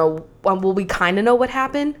I don't know. Well, we kind of know what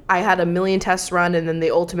happened. I had a million tests run, and then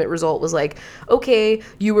the ultimate result was like, okay,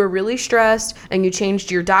 you were really stressed, and you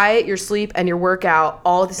changed your diet, your sleep, and your workout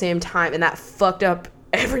all at the same time, and that fucked up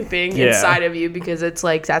everything inside of you because it's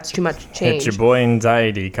like that's too much change. It's your boy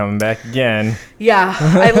anxiety coming back again. Yeah,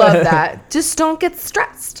 I love that. Just don't get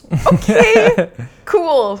stressed. Okay,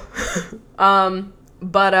 cool.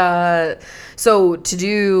 So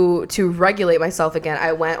to regulate myself again,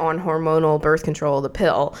 I went on hormonal birth control, the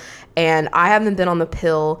pill, and I haven't been on the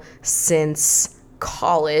pill since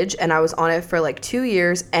college, and I was on it for like 2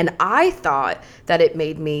 years, and I thought that it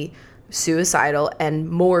made me suicidal and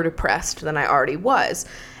more depressed than I already was.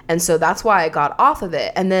 And so that's why I got off of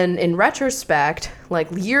it. And then in retrospect, like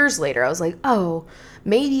years later, I was like, oh,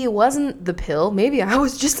 maybe it wasn't the pill. Maybe I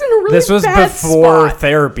was just in a really This was bad before spot.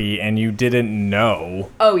 therapy, and you didn't know.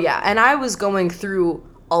 Oh, yeah. And I was going through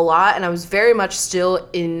a lot, and I was very much still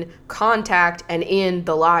in contact and in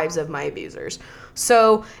the lives of my abusers.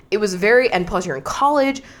 So it was and plus you're in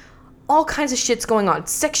college, all kinds of shit's going on.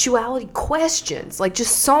 Sexuality questions, like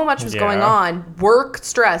just so much was going on. Work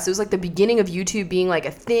stress. It was like the beginning of YouTube being like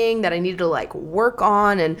a thing that I needed to like work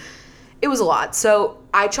on, and it was a lot. So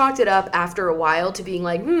I chalked it up after a while to being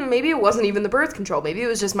like, maybe it wasn't even the birth control. Maybe it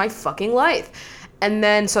was just my fucking life. And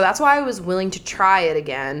then, so that's why I was willing to try it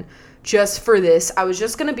again just for this. I was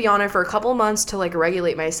just going to be on it for a couple months to like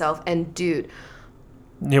regulate myself. And dude,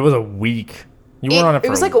 it was a week. You were on it for it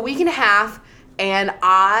was like a week and a half. And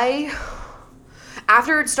after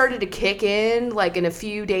it started to kick in, like in a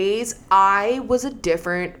few days, I was a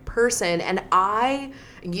different person. And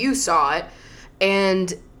you saw it.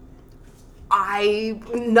 And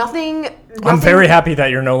nothing. I'm very happy that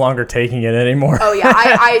you're no longer taking it anymore. Oh yeah,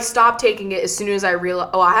 I stopped taking it as soon as I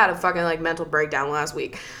realized, I had a fucking like mental breakdown last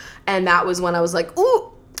week. And that was when I was like,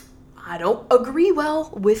 ooh, I don't agree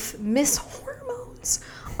well with Miss Hormones.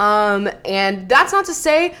 And that's not to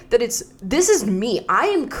say that this is me. I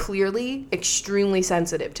am clearly extremely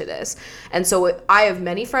sensitive to this. And so I have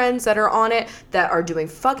many friends that are on it that are doing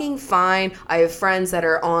fucking fine. I have friends that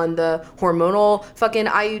are on the hormonal fucking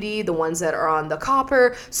IUD, the ones that are on the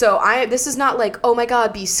copper. So this is not like, oh my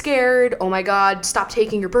God, be scared. Oh my God, stop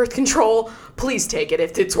taking your birth control. Please take it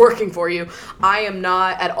if it's working for you. I am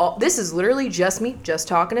not at all. This is literally just me, just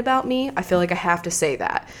talking about me. I feel like I have to say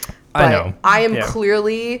that. But I know. I am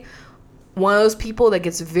clearly one of those people that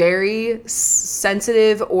gets very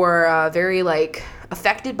sensitive or very like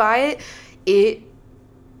affected by it.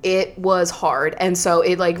 It was hard. And so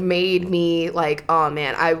it like made me like, oh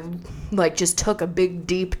man, I like just took a big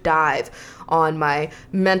deep dive on my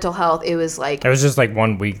mental health. It was just like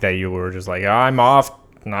 1 week that you were just like, I'm off.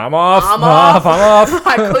 I'm off.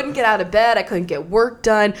 I couldn't get out of bed. I couldn't get work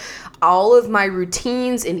done. All of my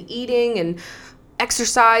routines and eating and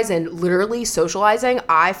exercise and literally socializing,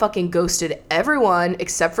 I fucking ghosted everyone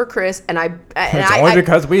except for Chris. And it's only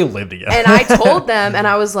because we lived together. And I told them, and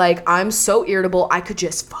I was like, I'm so irritable, I could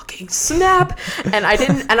just fucking snap. And I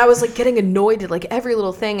didn't. And I was like getting annoyed at like every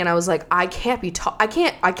little thing. And I was like, I can't be.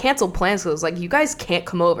 I canceled plans because I was like, you guys can't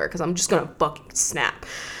come over because I'm just gonna fucking snap.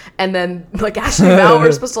 And then like Ashley and Val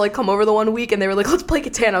were supposed to like come over the 1 week, and they were like, let's play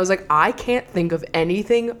Catan. I was like, I can't think of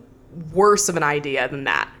anything worse of an idea than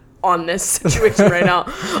that on this situation right now.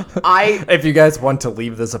 If you guys want to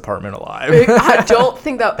leave this apartment alive. I don't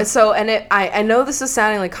think that. So, and I know this is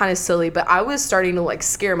sounding like kind of silly, but I was starting to like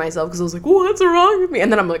scare myself because I was like, what's wrong with me?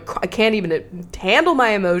 And then I'm like, I can't even handle my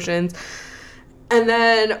emotions. And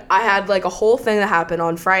then I had like a whole thing that happened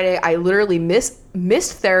on Friday. I literally missed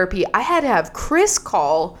therapy. I had to have Chris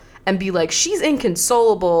call and be like, she's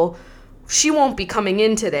inconsolable. She won't be coming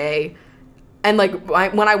in today. And like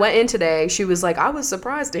when I went in today, she was like, I was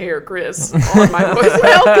surprised to hear Chris on my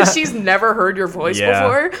voicemail because she's never heard your voice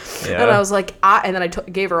before. Yeah. And I was like, and then I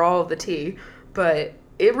gave her all of the tea. But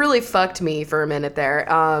it really fucked me for a minute there.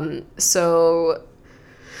 So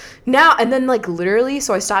now, and then like literally,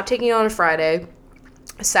 so I stopped taking it on a Friday.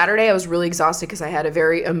 Saturday, I was really exhausted because I had a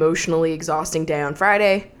very emotionally exhausting day on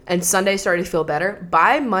Friday. And Sunday started to feel better.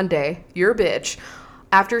 By Monday, your bitch,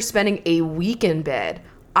 after spending a week in bed,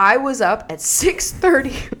 I was up at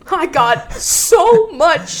 6:30. I got so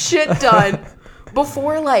much shit done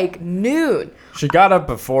before like noon. She got up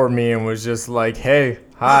before me and was just like, hey,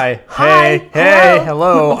 hi, hey,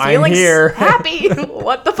 hello, I'm here. Happy.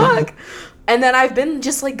 What the fuck? And then I've been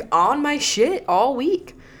just like on my shit all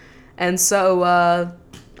week. And so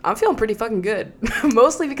I'm feeling pretty fucking good.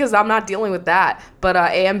 Mostly because I'm not dealing with that. But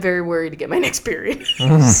I am very worried to get my next period.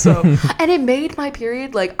 And it made my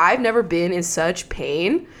period, like, I've never been in such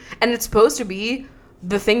pain. And it's supposed to be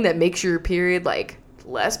the thing that makes your period, like,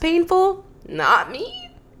 less painful. Not me.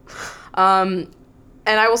 And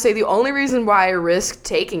I will say the only reason why I risked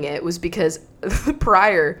taking it was because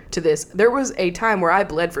prior to this, there was a time where I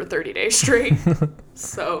bled for 30 days straight.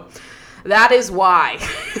 So that is why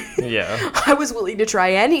I was willing to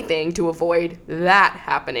try anything to avoid that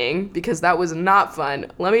happening, because that was not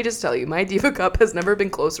fun. Let me just tell you, my Diva Cup has never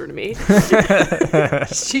been closer to me.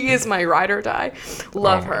 She is my ride or die.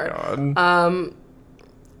 Love her. God.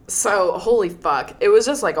 So, holy fuck. It was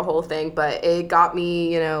just like a whole thing, but it got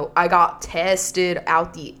me, I got tested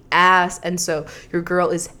out the ass. And so your girl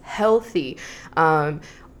is healthy.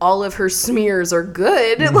 All of her smears are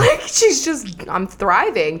good. Like, I'm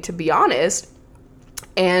thriving, to be honest.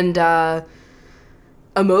 And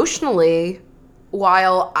emotionally,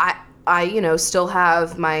 while I still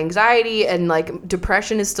have my anxiety and like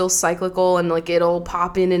depression is still cyclical and like it'll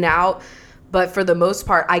pop in and out. But for the most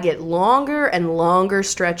part, I get longer and longer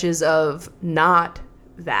stretches of not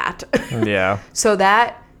that. Yeah. So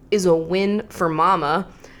that is a win for mama.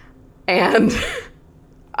 And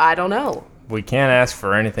I don't know. We can't ask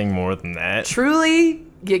for anything more than that. Truly,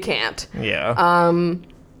 you can't. Yeah.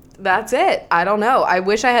 That's it. I don't know. I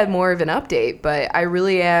wish I had more of an update, but I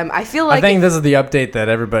really am. I feel like... I think this is the update that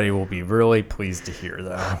everybody will be really pleased to hear,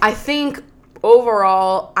 though. I think...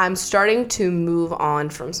 Overall, I'm starting to move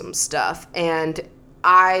on from some stuff, and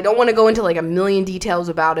I don't want to go into like a million details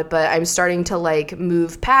about it, but I'm starting to like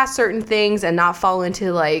move past certain things and not fall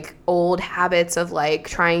into like old habits of like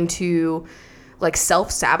trying to like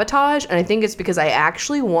self-sabotage. And I think it's because I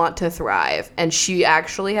actually want to thrive, and she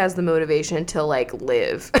actually has the motivation to like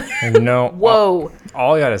live. No. Whoa.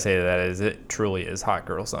 All I gotta say to that is it truly is hot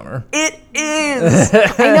girl summer. It is.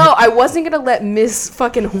 I know. I wasn't going to let Miss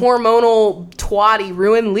fucking hormonal twatty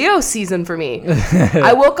ruin Leo season for me.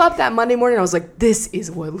 I woke up that Monday morning and I was like, this is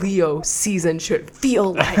what Leo season should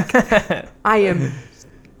feel like. I am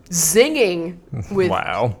zinging with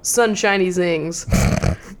sunshiny zings.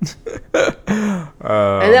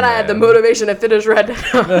 And then I had the motivation to finish Red Dead.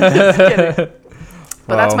 Just kidding.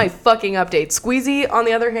 But that's my fucking update. Squeezy, on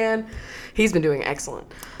the other hand, he's been doing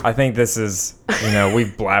excellent. I think this is,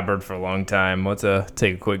 we've blabbered for a long time. Let's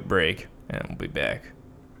take a quick break, and we'll be back.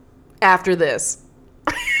 After this.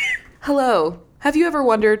 Hello. Have you ever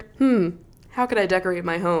wondered, how could I decorate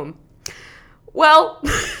my home? Well,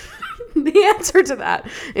 the answer to that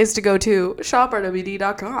is to go to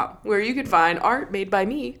shoprwd.com, where you can find art made by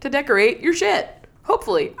me to decorate your shit.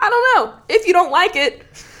 Hopefully. I don't know. If you don't like it,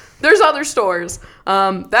 there's other stores.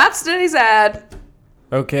 That's today's ad.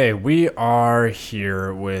 Okay, we are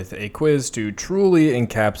here with a quiz to truly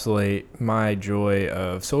encapsulate my joy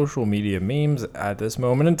of social media memes at this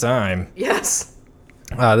moment in time. Yes.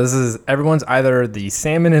 This is everyone's either the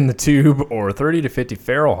salmon in the tube or 30 to 50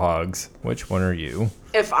 feral hogs. Which one are you?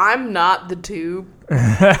 If I'm not the tube,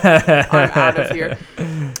 I'm out of here.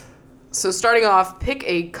 So starting off, pick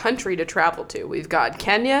a country to travel to. We've got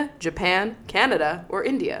Kenya, Japan, Canada, or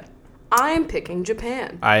India. I'm picking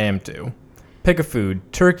Japan. I am too. Pick a food.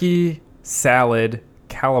 Turkey, salad,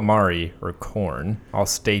 calamari, or corn. I'll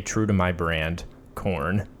stay true to my brand.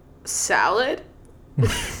 Corn. Salad?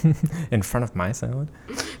 In front of my salad?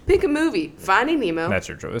 Pick a movie. Finding Nemo. That's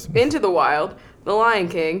your choice. Into the Wild, The Lion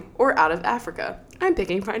King, or Out of Africa. I'm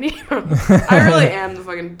picking Finding Nemo. I really am the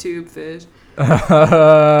fucking tube fish.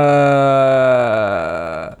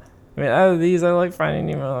 Out of these, I like Finding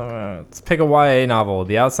Nemo. Let's pick a YA novel.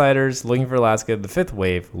 The Outsiders, Looking for Alaska, The Fifth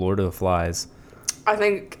Wave, Lord of the Flies.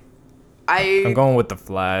 I'm going with The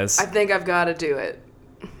Flies. I think I've got to do it.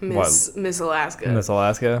 Miss Alaska. Miss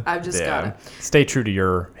Alaska? I've just got to. Stay true to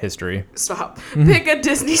your history. Stop. Pick a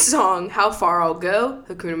Disney song. How Far I'll Go,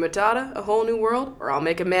 Hakuna Matata, A Whole New World, or I'll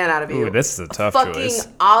Make a Man Out of You. Ooh, this is a tough choice.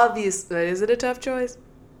 Fucking obvious. Is it a tough choice?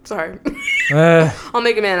 Sorry. I'll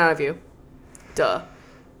Make a Man Out of You. Duh.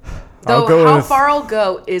 Though How Far I'll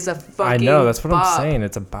Go is a fucking I know, that's what bop. I'm saying.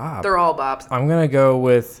 It's a bop. They're all bops. I'm going to go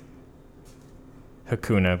with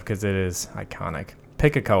Hakuna because it is iconic.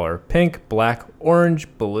 Pick a color. Pink, black, orange,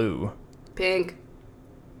 blue. Pink.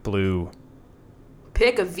 Blue.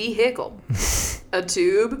 Pick a vehicle. A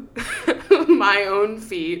tube. My own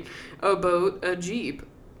feet. A boat. A Jeep.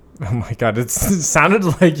 Oh my god, it sounded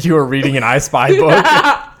like you were reading an I Spy book.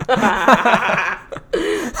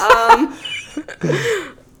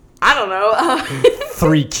 I don't know.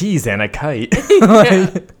 3 keys and a kite.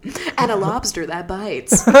 And a lobster that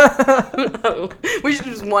bites. We should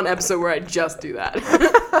do just one episode where I just do that.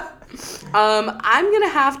 I'm going to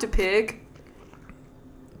have to pick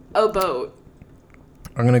a boat.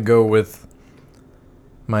 I'm going to go with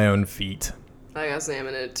my own feet. I got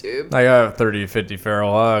salmon in a tube. I got 30 to 50 feral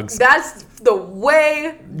hogs. That's the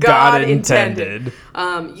way God intended.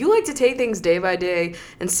 You like to take things day by day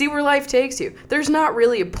and see where life takes you. There's not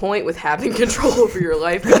really a point with having control over your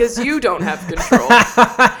life because you don't have control.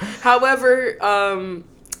 However,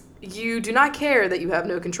 you do not care that you have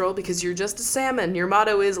no control because you're just a salmon. Your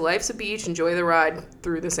motto is life's a beach, enjoy the ride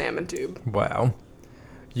through the salmon tube. Wow.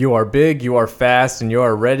 You are big, you are fast, and you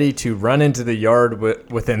are ready to run into the yard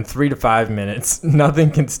within 3 to 5 minutes. Nothing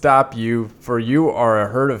can stop you, for you are a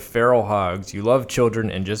herd of feral hogs. You love children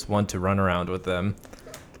and just want to run around with them.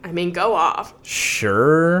 I mean, go off.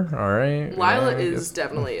 Sure. All right. Lila Yeah, I is guess.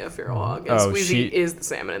 definitely a feral hog, and Oh, Squeezy is the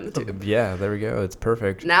salmon in the tube. Yeah, there we go. It's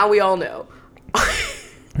perfect. Now we all know.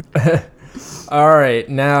 All right,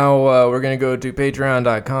 now we're going to go to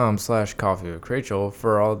patreon.com/Coffee with Rachel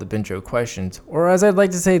for all the Bincho questions, or as I'd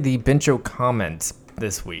like to say, the Bincho comments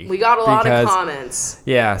this week. We got a lot of comments.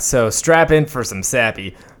 Yeah, so strap in for some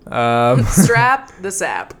sappy. Strap the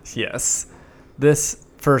sap. Yes. This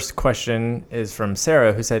first question is from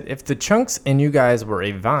Sarah, who said, if the chunks in you guys were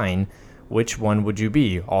a vine, which one would you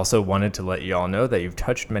be? Also wanted to let you all know that you've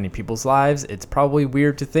touched many people's lives. It's probably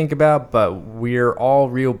weird to think about, but we're all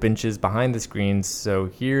real benches behind the screens. So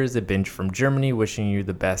here's a bench from Germany wishing you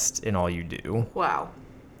the best in all you do. Wow.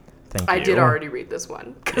 Thank you. I did already read this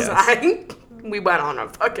one because Yes. we went on a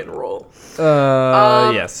fucking roll.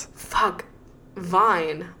 Yes. Fuck.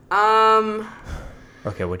 Vine.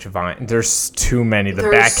 Okay, which vine? There's too many. The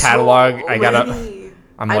There's back catalog, so I gotta... many.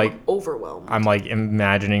 I'm overwhelmed. I'm like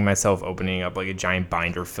imagining myself opening up like a giant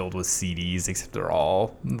binder filled with CDs, except they're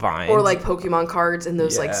all vines. Or like Pokemon cards and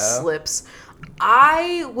those like Yeah. slips.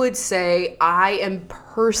 I would say I am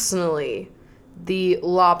personally the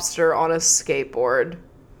lobster on a skateboard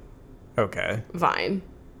Okay. vine.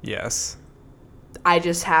 Yes. I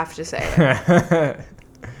just have to say it.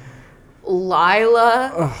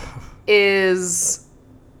 Lila is...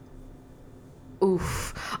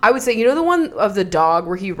 Oof. I would say, you know the one of the dog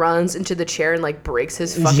where he runs into the chair and like breaks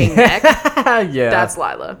his fucking neck? Yeah. That's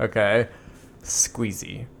Lila. Okay.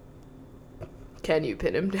 Squeezy. Can you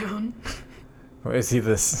pin him down? Is he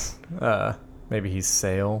this? Maybe he's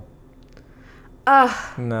Sail.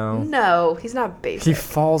 No. No, he's not basic. He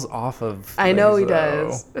falls off of. I know he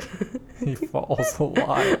things, does. though. He falls a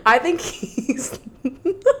lot. I think he's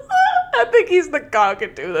the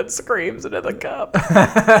cockatoo that screams into the cup.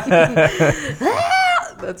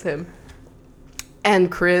 That's him.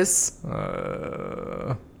 And Chris.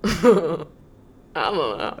 Uh, I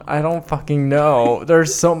don't know. I don't fucking know.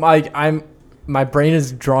 There's so my brain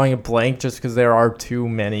is drawing a blank just because there are too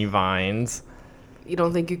many vines. You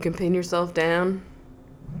don't think you can pin yourself down?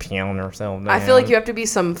 Pin yourself down. I feel like you have to be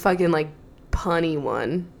some fucking like punny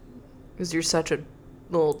one. Because you're such a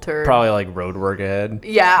little turd. Probably like road work ahead.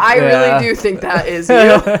 Yeah, I really do think that is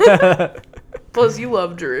you. Plus, you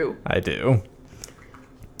love Drew. I do.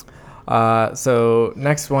 So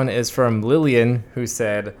next one is from Lillian, who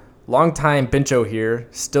said, long time Bincho here,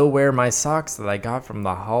 still wear my socks that I got from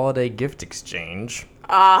the holiday gift exchange.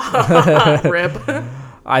 Rip.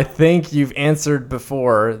 I think you've answered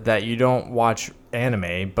before that you don't watch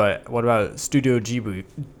anime, but what about Studio Ghibli?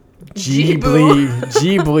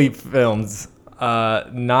 Ghibli films.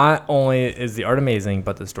 Not only is the art amazing,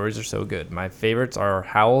 but the stories are so good. My favorites are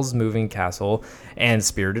Howl's Moving Castle and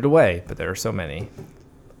Spirited Away, but there are so many.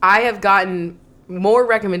 I have gotten more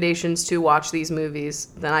recommendations to watch these movies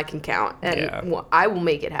than I can count, and I will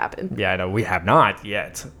make it happen. Yeah, I know we have not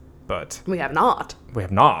yet, but We have not, we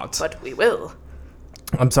have not. but we will.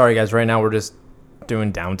 I'm sorry, guys. Right now we're just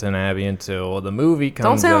doing Downton Abbey until the movie comes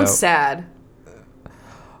Don't sound out. sad.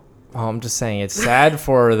 Well, I'm just saying it's sad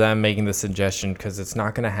for them making the suggestion because it's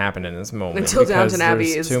not going to happen in this moment. Until because Downton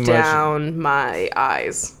Abbey there's is too down my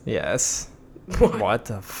eyes. Yes. What? What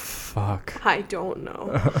the fuck? I don't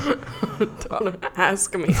know. Don't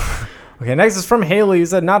ask me. Okay, next is from Haley, who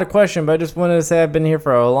said, not a question, but I just wanted to say I've been here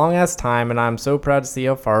for a long-ass time, and I'm so proud to see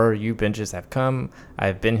how far you benches have come.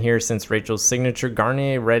 I've been here since Rachel's signature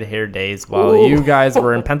Garnier red hair days while Ooh. you guys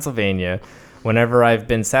were in Pennsylvania. Whenever I've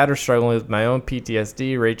been sad or struggling with my own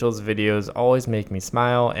PTSD, Rachel's videos always make me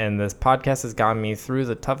smile, and this podcast has gotten me through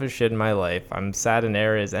the toughest shit in my life. I'm sad an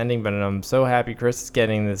era is ending, but I'm so happy Chris is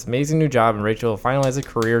getting this amazing new job, and Rachel finally has a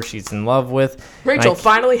career she's in love with. Rachel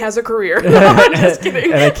finally has a career. I'm just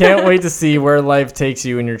kidding. And I can't wait to see where life takes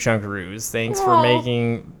you in your chunkaroos. Thanks for Aw.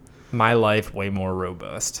 making my life way more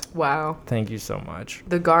robust. Wow. Thank you so much.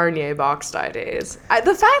 The Garnier box dye days.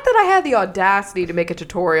 The fact that I had the audacity to make a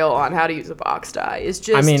tutorial on how to use a box dye is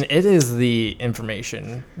just... I mean, it is the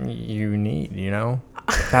information you need, you know?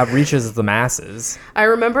 That reaches the masses. I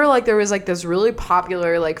remember like there was like this really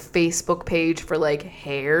popular like Facebook page for like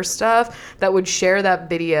hair stuff that would share that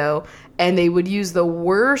video, and they would use the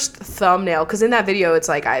worst thumbnail because in that video it's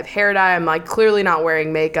like I have hair dye, I'm like clearly not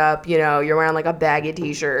wearing makeup, you know, you're wearing like a baggy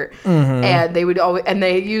t-shirt, and they would always, and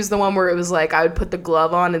they used the one where it was like I would put the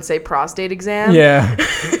glove on and say prostate exam, Yeah.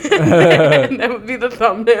 and that would be the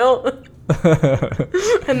thumbnail.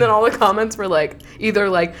 And then all the comments were like either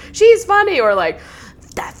like she's funny or like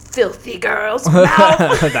that filthy girl's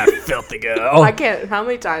mouth. That filthy girl. I can't. How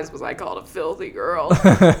many times was I called a filthy girl?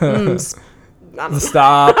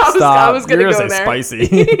 Stop. I was gonna You're go say there. spicy.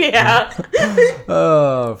 Yeah.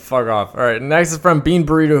 Oh, fuck off. All right, next is from Bean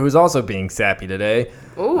Burrito, who's also being sappy today.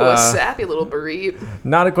 Ooh, a sappy little burrito.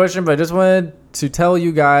 Not a question, but I just wanted to tell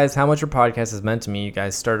you guys how much your podcast has meant to me. You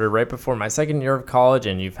guys started right before my second year of college,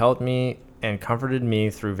 and you've helped me and comforted me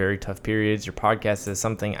through very tough periods. Your podcast is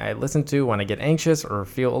something I listen to when I get anxious or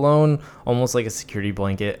feel alone, almost like a security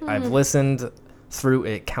blanket. I've listened through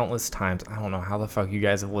it countless times. I don't know how the fuck you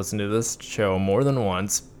guys have listened to this show more than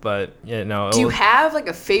once, but you know. Do you have like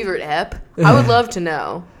a favorite ep? I would love to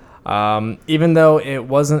know. Even though it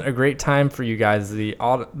wasn't a great time for you guys, the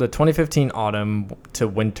 2015 autumn to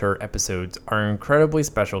winter episodes are incredibly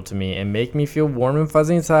special to me and make me feel warm and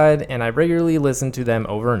fuzzy inside, and I regularly listen to them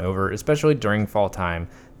over and over, especially during fall time.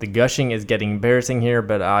 The gushing is getting embarrassing here,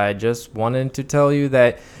 but I just wanted to tell you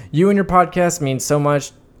that you and your podcast mean so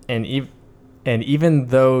much, and even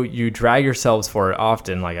though you drag yourselves for it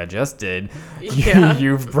often, like I just did, Yeah.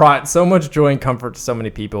 you've brought so much joy and comfort to so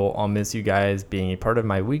many people. I'll miss you guys being a part of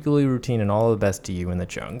my weekly routine, and all the best to you and the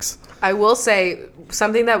chunks. I will say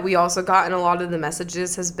something that we also got in a lot of the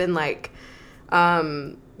messages has been like,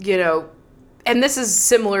 you know, and this is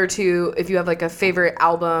similar to if you have like a favorite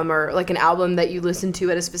album or like an album that you listen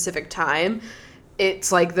to at a specific time.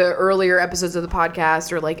 It's like the earlier episodes of the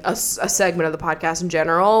podcast or like a segment of the podcast in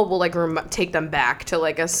general will like take them back to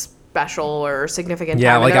like a special or significant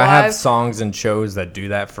time in like their I have lives. songs and shows that do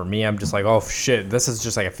that for me. I'm just like, oh shit, this is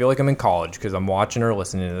just like I feel like I'm in college because I'm watching or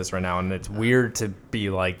listening to this right now, and it's weird to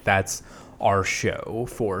be like that's our show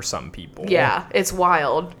for some people. Yeah, it's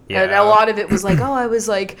wild. Yeah. And a lot of it was like, oh, I was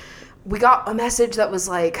like, we got a message that was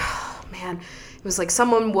like, oh, man, it was like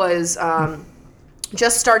someone was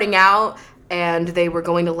just starting out and they were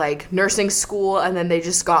going to like nursing school, and then they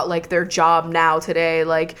just got like their job now today,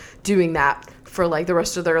 like doing that for like the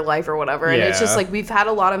rest of their life or whatever. And it's just like we've had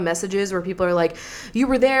a lot of messages where people are like, you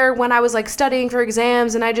were there when I was like studying for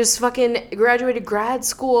exams and I just fucking graduated grad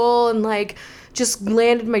school and like just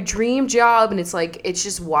landed my dream job. And it's like, it's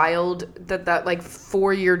just wild that like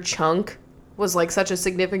 4-year chunk was like such a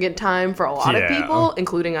significant time for a lot of people,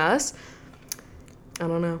 including us. I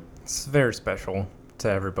don't know. It's very special to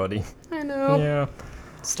everybody. I know. Yeah.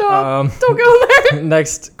 Stop. Don't go there.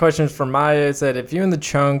 Next question is from Maya. It said, if you and the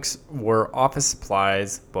chunks were office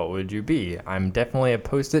supplies, what would you be? I'm definitely a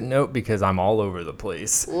post-it note because I'm all over the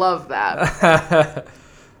place. Love that.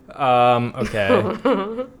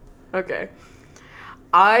 Okay. Okay.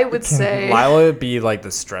 I would say Lila be like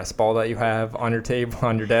the stress ball that you have on your table,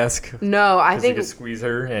 on your desk. no. I 'Cause you think can squeeze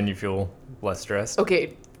her and you feel less stressed.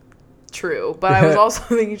 okay, true. But I was also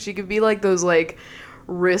thinking she could be like those like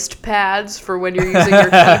wrist pads for when you're using your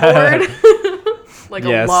keyboard, like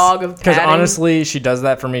a log of padding. Because honestly, she does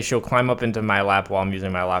that for me. She'll climb up into my lap while I'm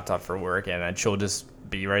using my laptop for work, and then she'll just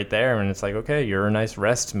be right there. And it's like, okay, you're a nice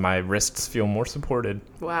rest. My wrists feel more supported.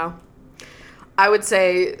 Wow. I would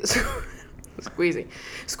say Squeezy.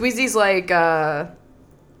 Squeezy's like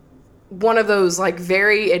one of those like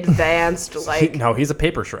very advanced like No, he's a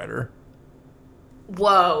paper shredder.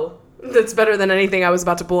 whoa. That's better than anything I was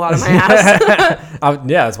about to pull out of my ass.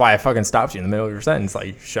 Yeah, that's why I fucking stopped you in the middle of your sentence.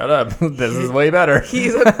 Like, shut up. This is way better.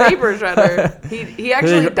 He's a paper shredder. He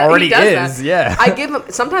actually already he does is, that. yeah. I give him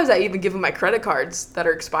sometimes I even give him my credit cards that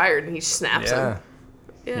are expired and he snaps them.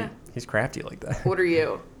 Yeah. He's crafty like that. What are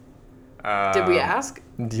you? Did we ask?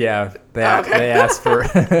 Yeah, they Okay. they asked for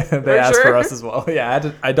they asked sure? for us as well.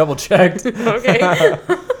 Yeah, I double checked. Okay.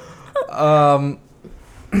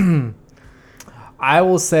 I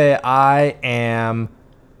will say I am.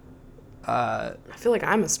 I feel like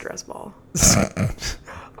I'm a stress ball.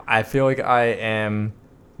 I feel like I am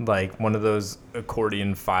like one of those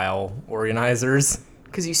accordion file organizers.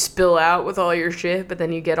 Because you spill out with all your shit, but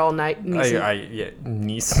then you get all night nice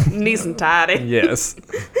and tidy. Yes.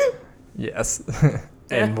 Yes.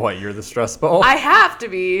 And what, you're the stress ball? I have to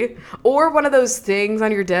be. Or one of those things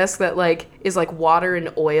on your desk that like is like water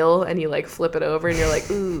and oil and you like flip it over and you're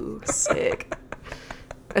like, ooh, sick.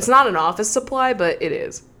 It's not an office supply, but it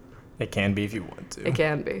is. It can be if you want to. It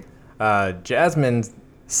can be. Jasmine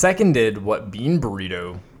seconded what Bean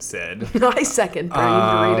Burrito said. I second Bean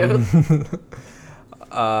Burrito.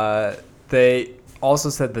 They also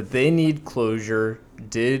said that they need closure.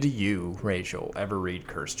 Did you, Rachel, ever read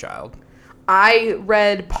Cursed Child? I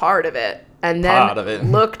read part of it and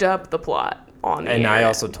then looked up the plot on the internet. I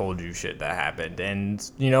also told you shit that happened. And,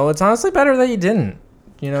 you know, it's honestly better that you didn't.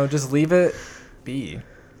 You know, just leave it be.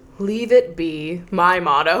 Leave it be. My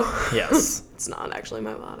motto. Yes. It's not actually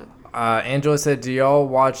my motto. Angela said, do y'all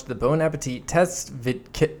watch the Bon Appetit test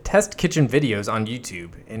kitchen videos on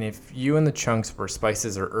YouTube? And if you and the chunks were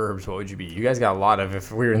spices or herbs, what would you be? You guys got a lot of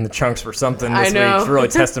if we were in the chunks for something this week. It's really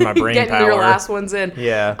testing my brain Getting power. your last ones in.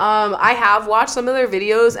 Yeah. I have watched some of their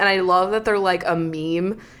videos, and I love that they're like a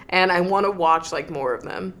meme, and I want to watch like more of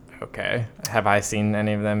them. Okay. Have I seen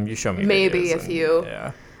any of them? You show me Maybe videos a few.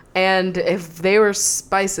 Yeah. And if they were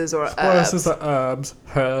spices or Spices or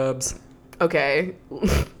herbs. Okay.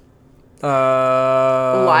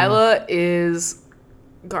 Lila is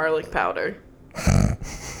garlic powder.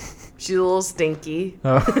 She's a little stinky.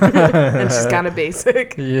 And she's kind of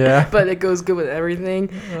basic. Yeah. But it goes good with everything.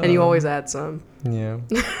 And you always add some. Yeah.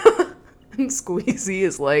 And Squeezy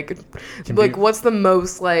is like what's the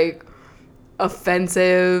most like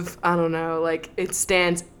offensive? I don't know. Like it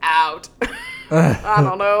stands out. I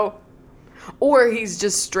don't know. Or he's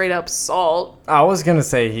just straight up salt. I was going to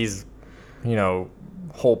say he's,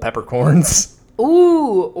 whole peppercorns.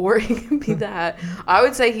 Ooh, or he can be that. I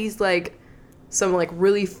would say he's like some like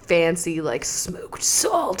really fancy like smoked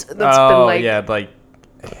salt that's been like like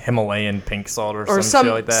Himalayan pink salt or some some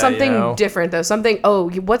shit like that. something different though. Something. Oh,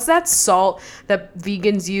 what's that salt that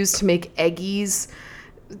vegans use to make eggies?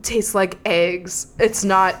 It tastes like eggs. It's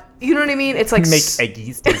not. You know what I mean? It's like make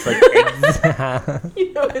eggies taste like eggs.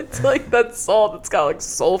 It's like that salt that's got like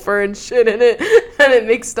sulfur and shit in it, and it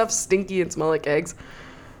makes stuff stinky and smell like eggs.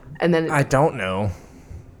 And then I don't know.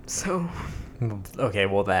 So. Okay,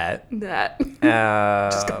 well that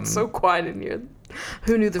just got so quiet in here.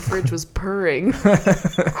 Who knew the fridge was purring?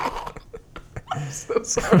 I'm so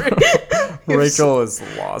sorry. Rachel has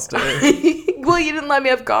lost it. Well, you didn't let me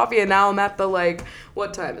have coffee, and now I'm at the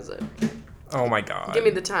what time is it? Oh my god. Give me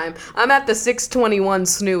the time. I'm at the 6:21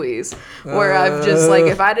 snooies, where I've just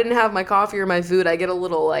if I didn't have my coffee or my food, I get a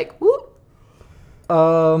little whoop.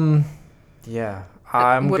 Yeah.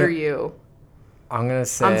 What are you? I'm gonna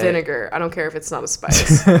say I'm vinegar. I don't care if it's not a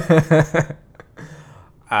spice.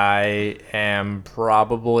 I am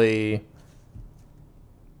probably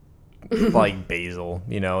like basil.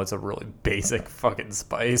 It's a really basic fucking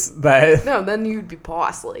spice. No, then you'd be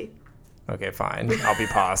parsley. Okay, fine. I'll be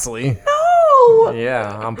parsley. No!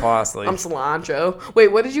 Yeah, I'm parsley. I'm cilantro. Wait,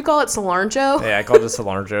 what did you call it? Cilantro? Yeah, I called it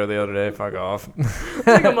cilantro the other day. Fuck off.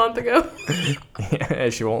 Like a month ago. Yeah,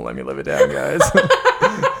 she won't let me live it down, guys.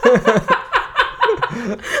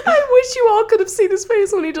 I wish you all could have seen his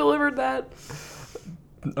face when he delivered that.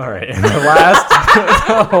 All right, and the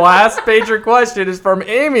last Patreon question is from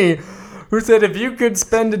Amy, who said, if you could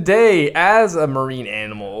spend a day as a marine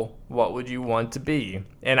animal, what would you want to be?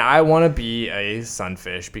 And I want to be a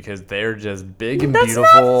sunfish because they're just big and beautiful.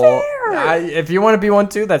 Not fair. If you want to be one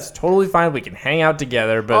too, that's totally fine. We can hang out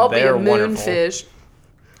together, but they're wonderful. I'll be a moonfish.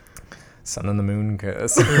 Sun and the moon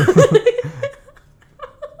kiss. I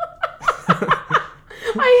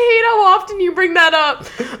hate how often you bring that up.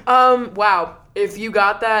 Wow. If you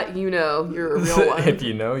got that, you're a real one. If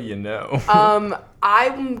you know, you know.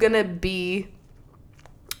 I'm gonna be.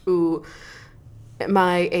 Ooh, am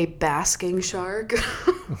I a basking shark?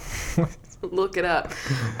 Look it up.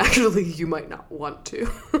 Actually, you might not want to.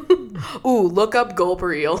 Ooh, look up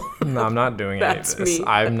gulper eel. No, I'm not doing any of this. Me.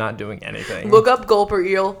 I'm not doing anything. Look up gulper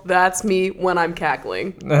eel. That's me when I'm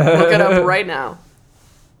cackling. Look it up right now.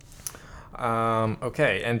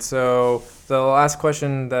 Okay, and so the last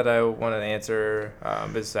question that I wanted to answer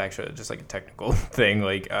is actually just like a technical thing.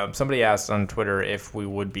 Somebody asked on Twitter if we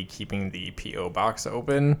would be keeping the P.O. box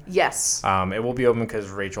open. Yes. It will be open because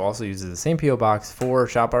Rachel also uses the same P.O. box for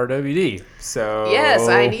Shop RWD. So yes,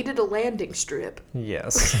 I needed a landing strip.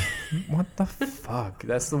 Yes. What the fuck?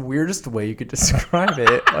 That's the weirdest way you could describe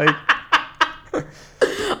it.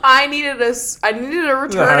 I needed a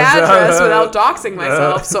return address without doxing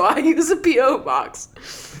myself, so I use a P.O. box.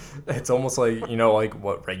 It's almost like,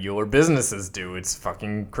 what regular businesses do. It's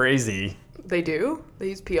fucking crazy. They do? They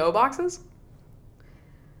use P.O. boxes?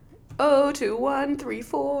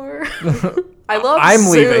 02134. I'm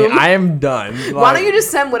Zoom. Leaving. I am done. Why don't you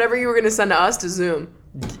just send whatever you were going to send to us to Zoom?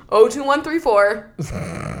 02134.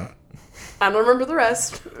 I don't remember the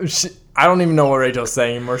rest. I don't even know what Rachel's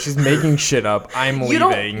saying anymore. She's making shit up. I'm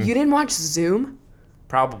leaving. You didn't watch Zoom?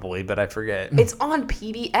 Probably, but I forget. It's on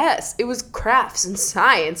PBS. It was crafts and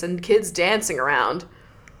science and kids dancing around.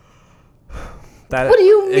 That what do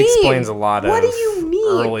you mean? Explains a lot what of do you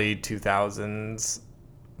mean? Early 2000s,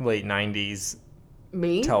 late 90s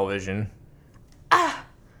television. I'm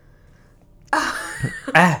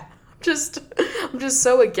just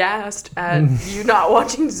so aghast at you not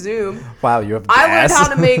watching Zoom. Wow, you have gas.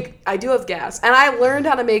 I do have gas, and I learned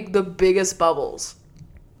how to make the biggest bubbles.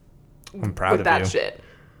 I'm proud of you. With that shit.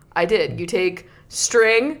 I did. You take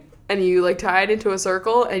string and you like tie it into a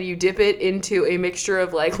circle and you dip it into a mixture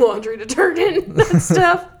of like laundry detergent and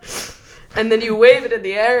stuff. And then you wave it in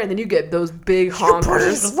the air, and then you get those big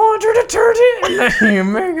honkers. Laundry detergent, and then you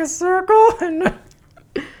make a circle. And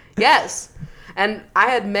Yes. And I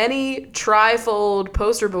had many trifold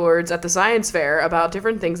poster boards at the science fair about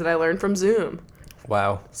different things that I learned from Zoom.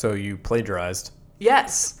 wow, so you plagiarized.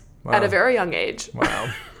 Yes. Wow. At a very young age.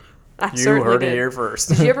 Wow. I You certainly heard did. it here first.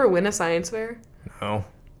 Did you ever win a science fair? No.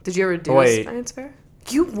 Did you ever do Wait. a science fair?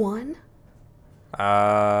 You won?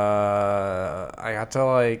 I got to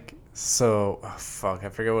like, fuck, I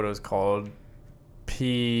forget what it was called.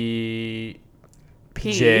 P.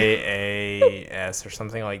 JAS or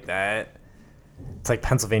something like that. It's like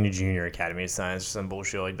Pennsylvania Junior Academy of Science or some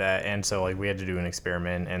bullshit like that. And so like we had to do an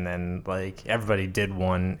experiment, and then like everybody did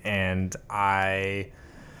one, and I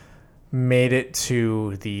made it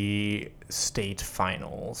to the state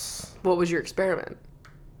finals. What was your experiment?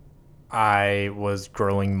 I was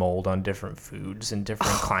growing mold on different foods in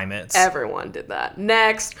different climates. Everyone did that.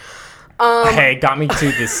 Next. Hey, got me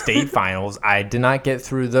to the state finals. I did not get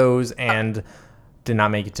through those and did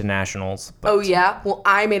not make it to nationals. But Oh, yeah? Well,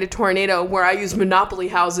 I made a tornado where I used Monopoly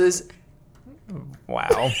houses wow.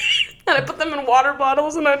 and I put them in water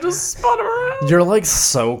bottles and I just spun them around. You're like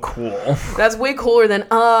so cool. That's way cooler than,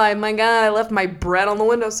 oh my god, I left my bread on the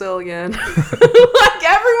windowsill again. Like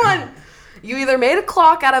everyone. You either made a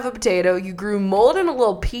clock out of a potato, you grew mold in a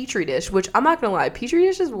little petri dish, which I'm not gonna lie, petri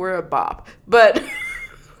dishes were a bop. But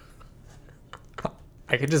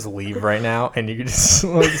I could just leave right now and you could just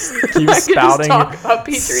like keep I could just spouting talk about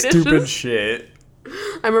petri stupid dishes. shit.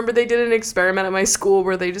 I remember they did an experiment at my school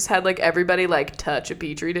where they just had like everybody like touch a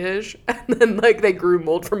petri dish and then like they grew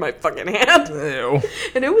mold from my fucking hand. Ew.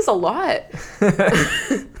 And it was a lot.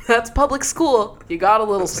 That's public school. You got a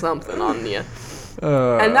little something on you.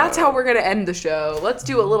 And that's how we're going to end the show. Let's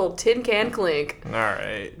do a little tin can clink. All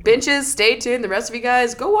right. Benches, stay tuned. The rest of you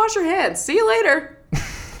guys, go wash your hands. See you later.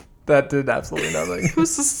 That did absolutely nothing. It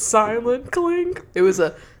was a silent clink. It was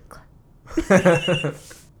a...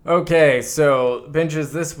 Okay, so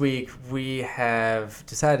benches, this week we have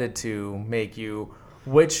decided to make you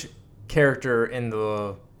which character in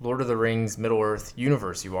the Lord of the Rings Middle-earth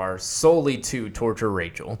universe you are, solely to torture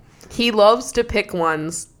Rachel. He loves to pick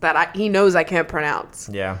ones that he knows I can't pronounce.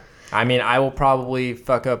 Yeah. I mean, I will probably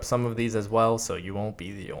fuck up some of these as well, so you won't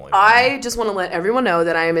be the only one. I just want to let everyone know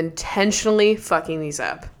that I am intentionally fucking these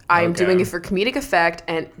up. I am Okay. doing it for comedic effect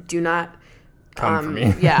and do not... Come for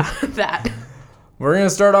me. Yeah, that. We're going to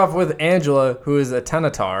start off with Angela, who is a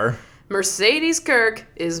Tenatar. Mercedes Kirk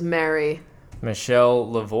is Mary. Michelle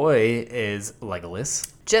Lavoie is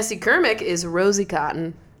Legolas. Jesse Kermick is Rosie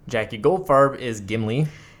Cotton. Jackie Goldfarb is Gimli.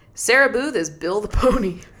 Sarah Booth is Bill the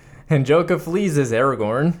Pony. And Joka Flees is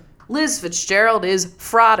Aragorn. Liz Fitzgerald is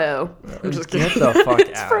Frodo. I'm just kidding. Get the fuck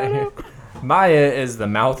out of here. Maya is the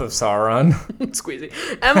mouth of Sauron. Squeezy.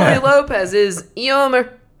 Emily Lopez is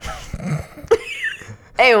Eomer.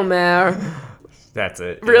 Eomer. That's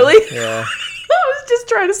it. Really? Yeah. I was just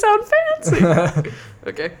trying to sound fancy.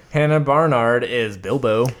 Okay. Hannah Barnard is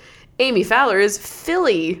Bilbo. Amy Fowler is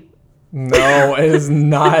Philly. No, it is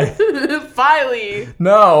not. Filey.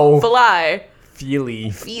 No. Fly. Feely.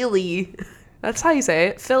 Feely. That's how you say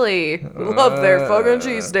it. Philly. Love their fucking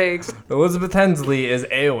cheesesteaks. Elizabeth Hensley is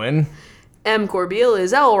Eowyn. M. Corbeil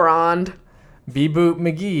is Elrond. Beboot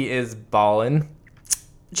McGee is Balin.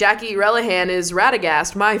 Jackie Relihan is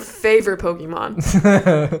Radagast, my favorite Pokemon.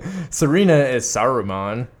 Serena is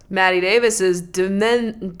Saruman. Maddie Davis is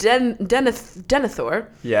Denethor.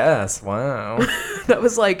 Yes, wow. That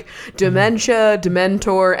was like dementia,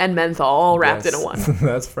 Dementor, and menthol all wrapped Yes. into one.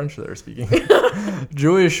 That's French they're speaking.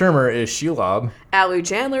 Julia Shermer is Shelob. Allie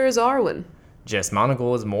Chandler is Arwen. Jess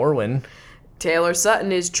Monagle is Morwen. Taylor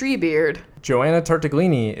Sutton is Treebeard. Joanna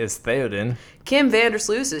Tartaglini is Theoden. Kim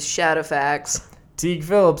Vandersloot is Shadowfax. Teague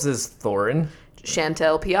Phillips is Thorin.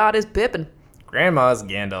 Chantel Piat is Pippin. Grandma's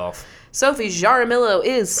Gandalf. Sophie Jaramillo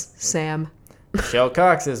is Sam. Michelle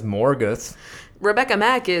Cox is Morgoth. Rebecca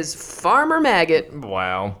Mack is Farmer Maggot.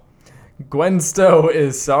 Wow. Gwen Stowe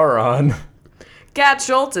is Sauron. Kat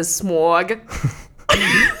Schultz is Smog.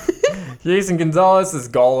 Jason Gonzalez is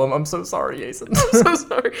Gollum. I'm so sorry, Jason. I'm so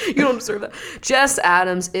sorry. You don't deserve that. Jess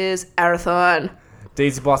Adams is Arathon.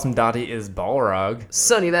 Daisy Blossom Dottie is Balrog.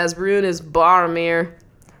 Sonny Vasbrun is Boromir.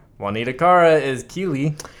 Juanita Cara is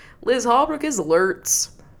Keely. Liz Holbrook is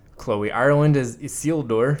Lurtz. Chloe Ireland is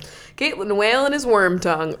Isildur. Caitlin Whalen is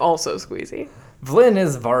Wormtongue, also Squeezy. Vlyn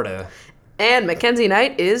is Varda. And Mackenzie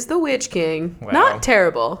Knight is the Witch King. Wow. Not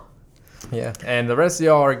terrible. Yeah, and the rest of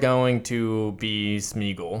y'all are going to be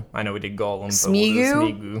Smeagol. I know we did Gollum. But we'll do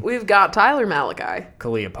Smeagol. We've got Tyler Malachi,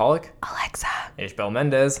 Kalia Pollock, Alexa, Ishbel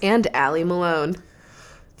Mendez, and Allie Malone.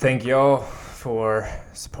 Thank y'all for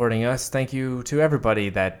supporting us. Thank you to everybody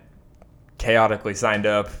that chaotically signed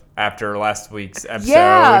up after last week's episode.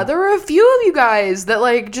 Yeah, there were a few of you guys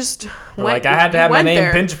that just went. I had to have my name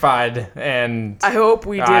there. pinchified, and I hope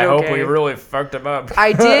we did. I hope we really fucked them up.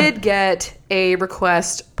 I did get a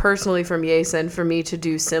request personally from Yason for me to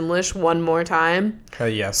do Simlish one more time.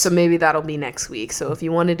 Yes. So maybe that'll be next week. So if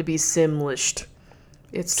you wanted to be Simlished,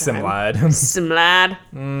 it's time. Simlad.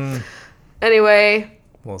 Simlad. Anyway.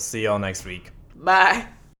 We'll see y'all next week. Bye.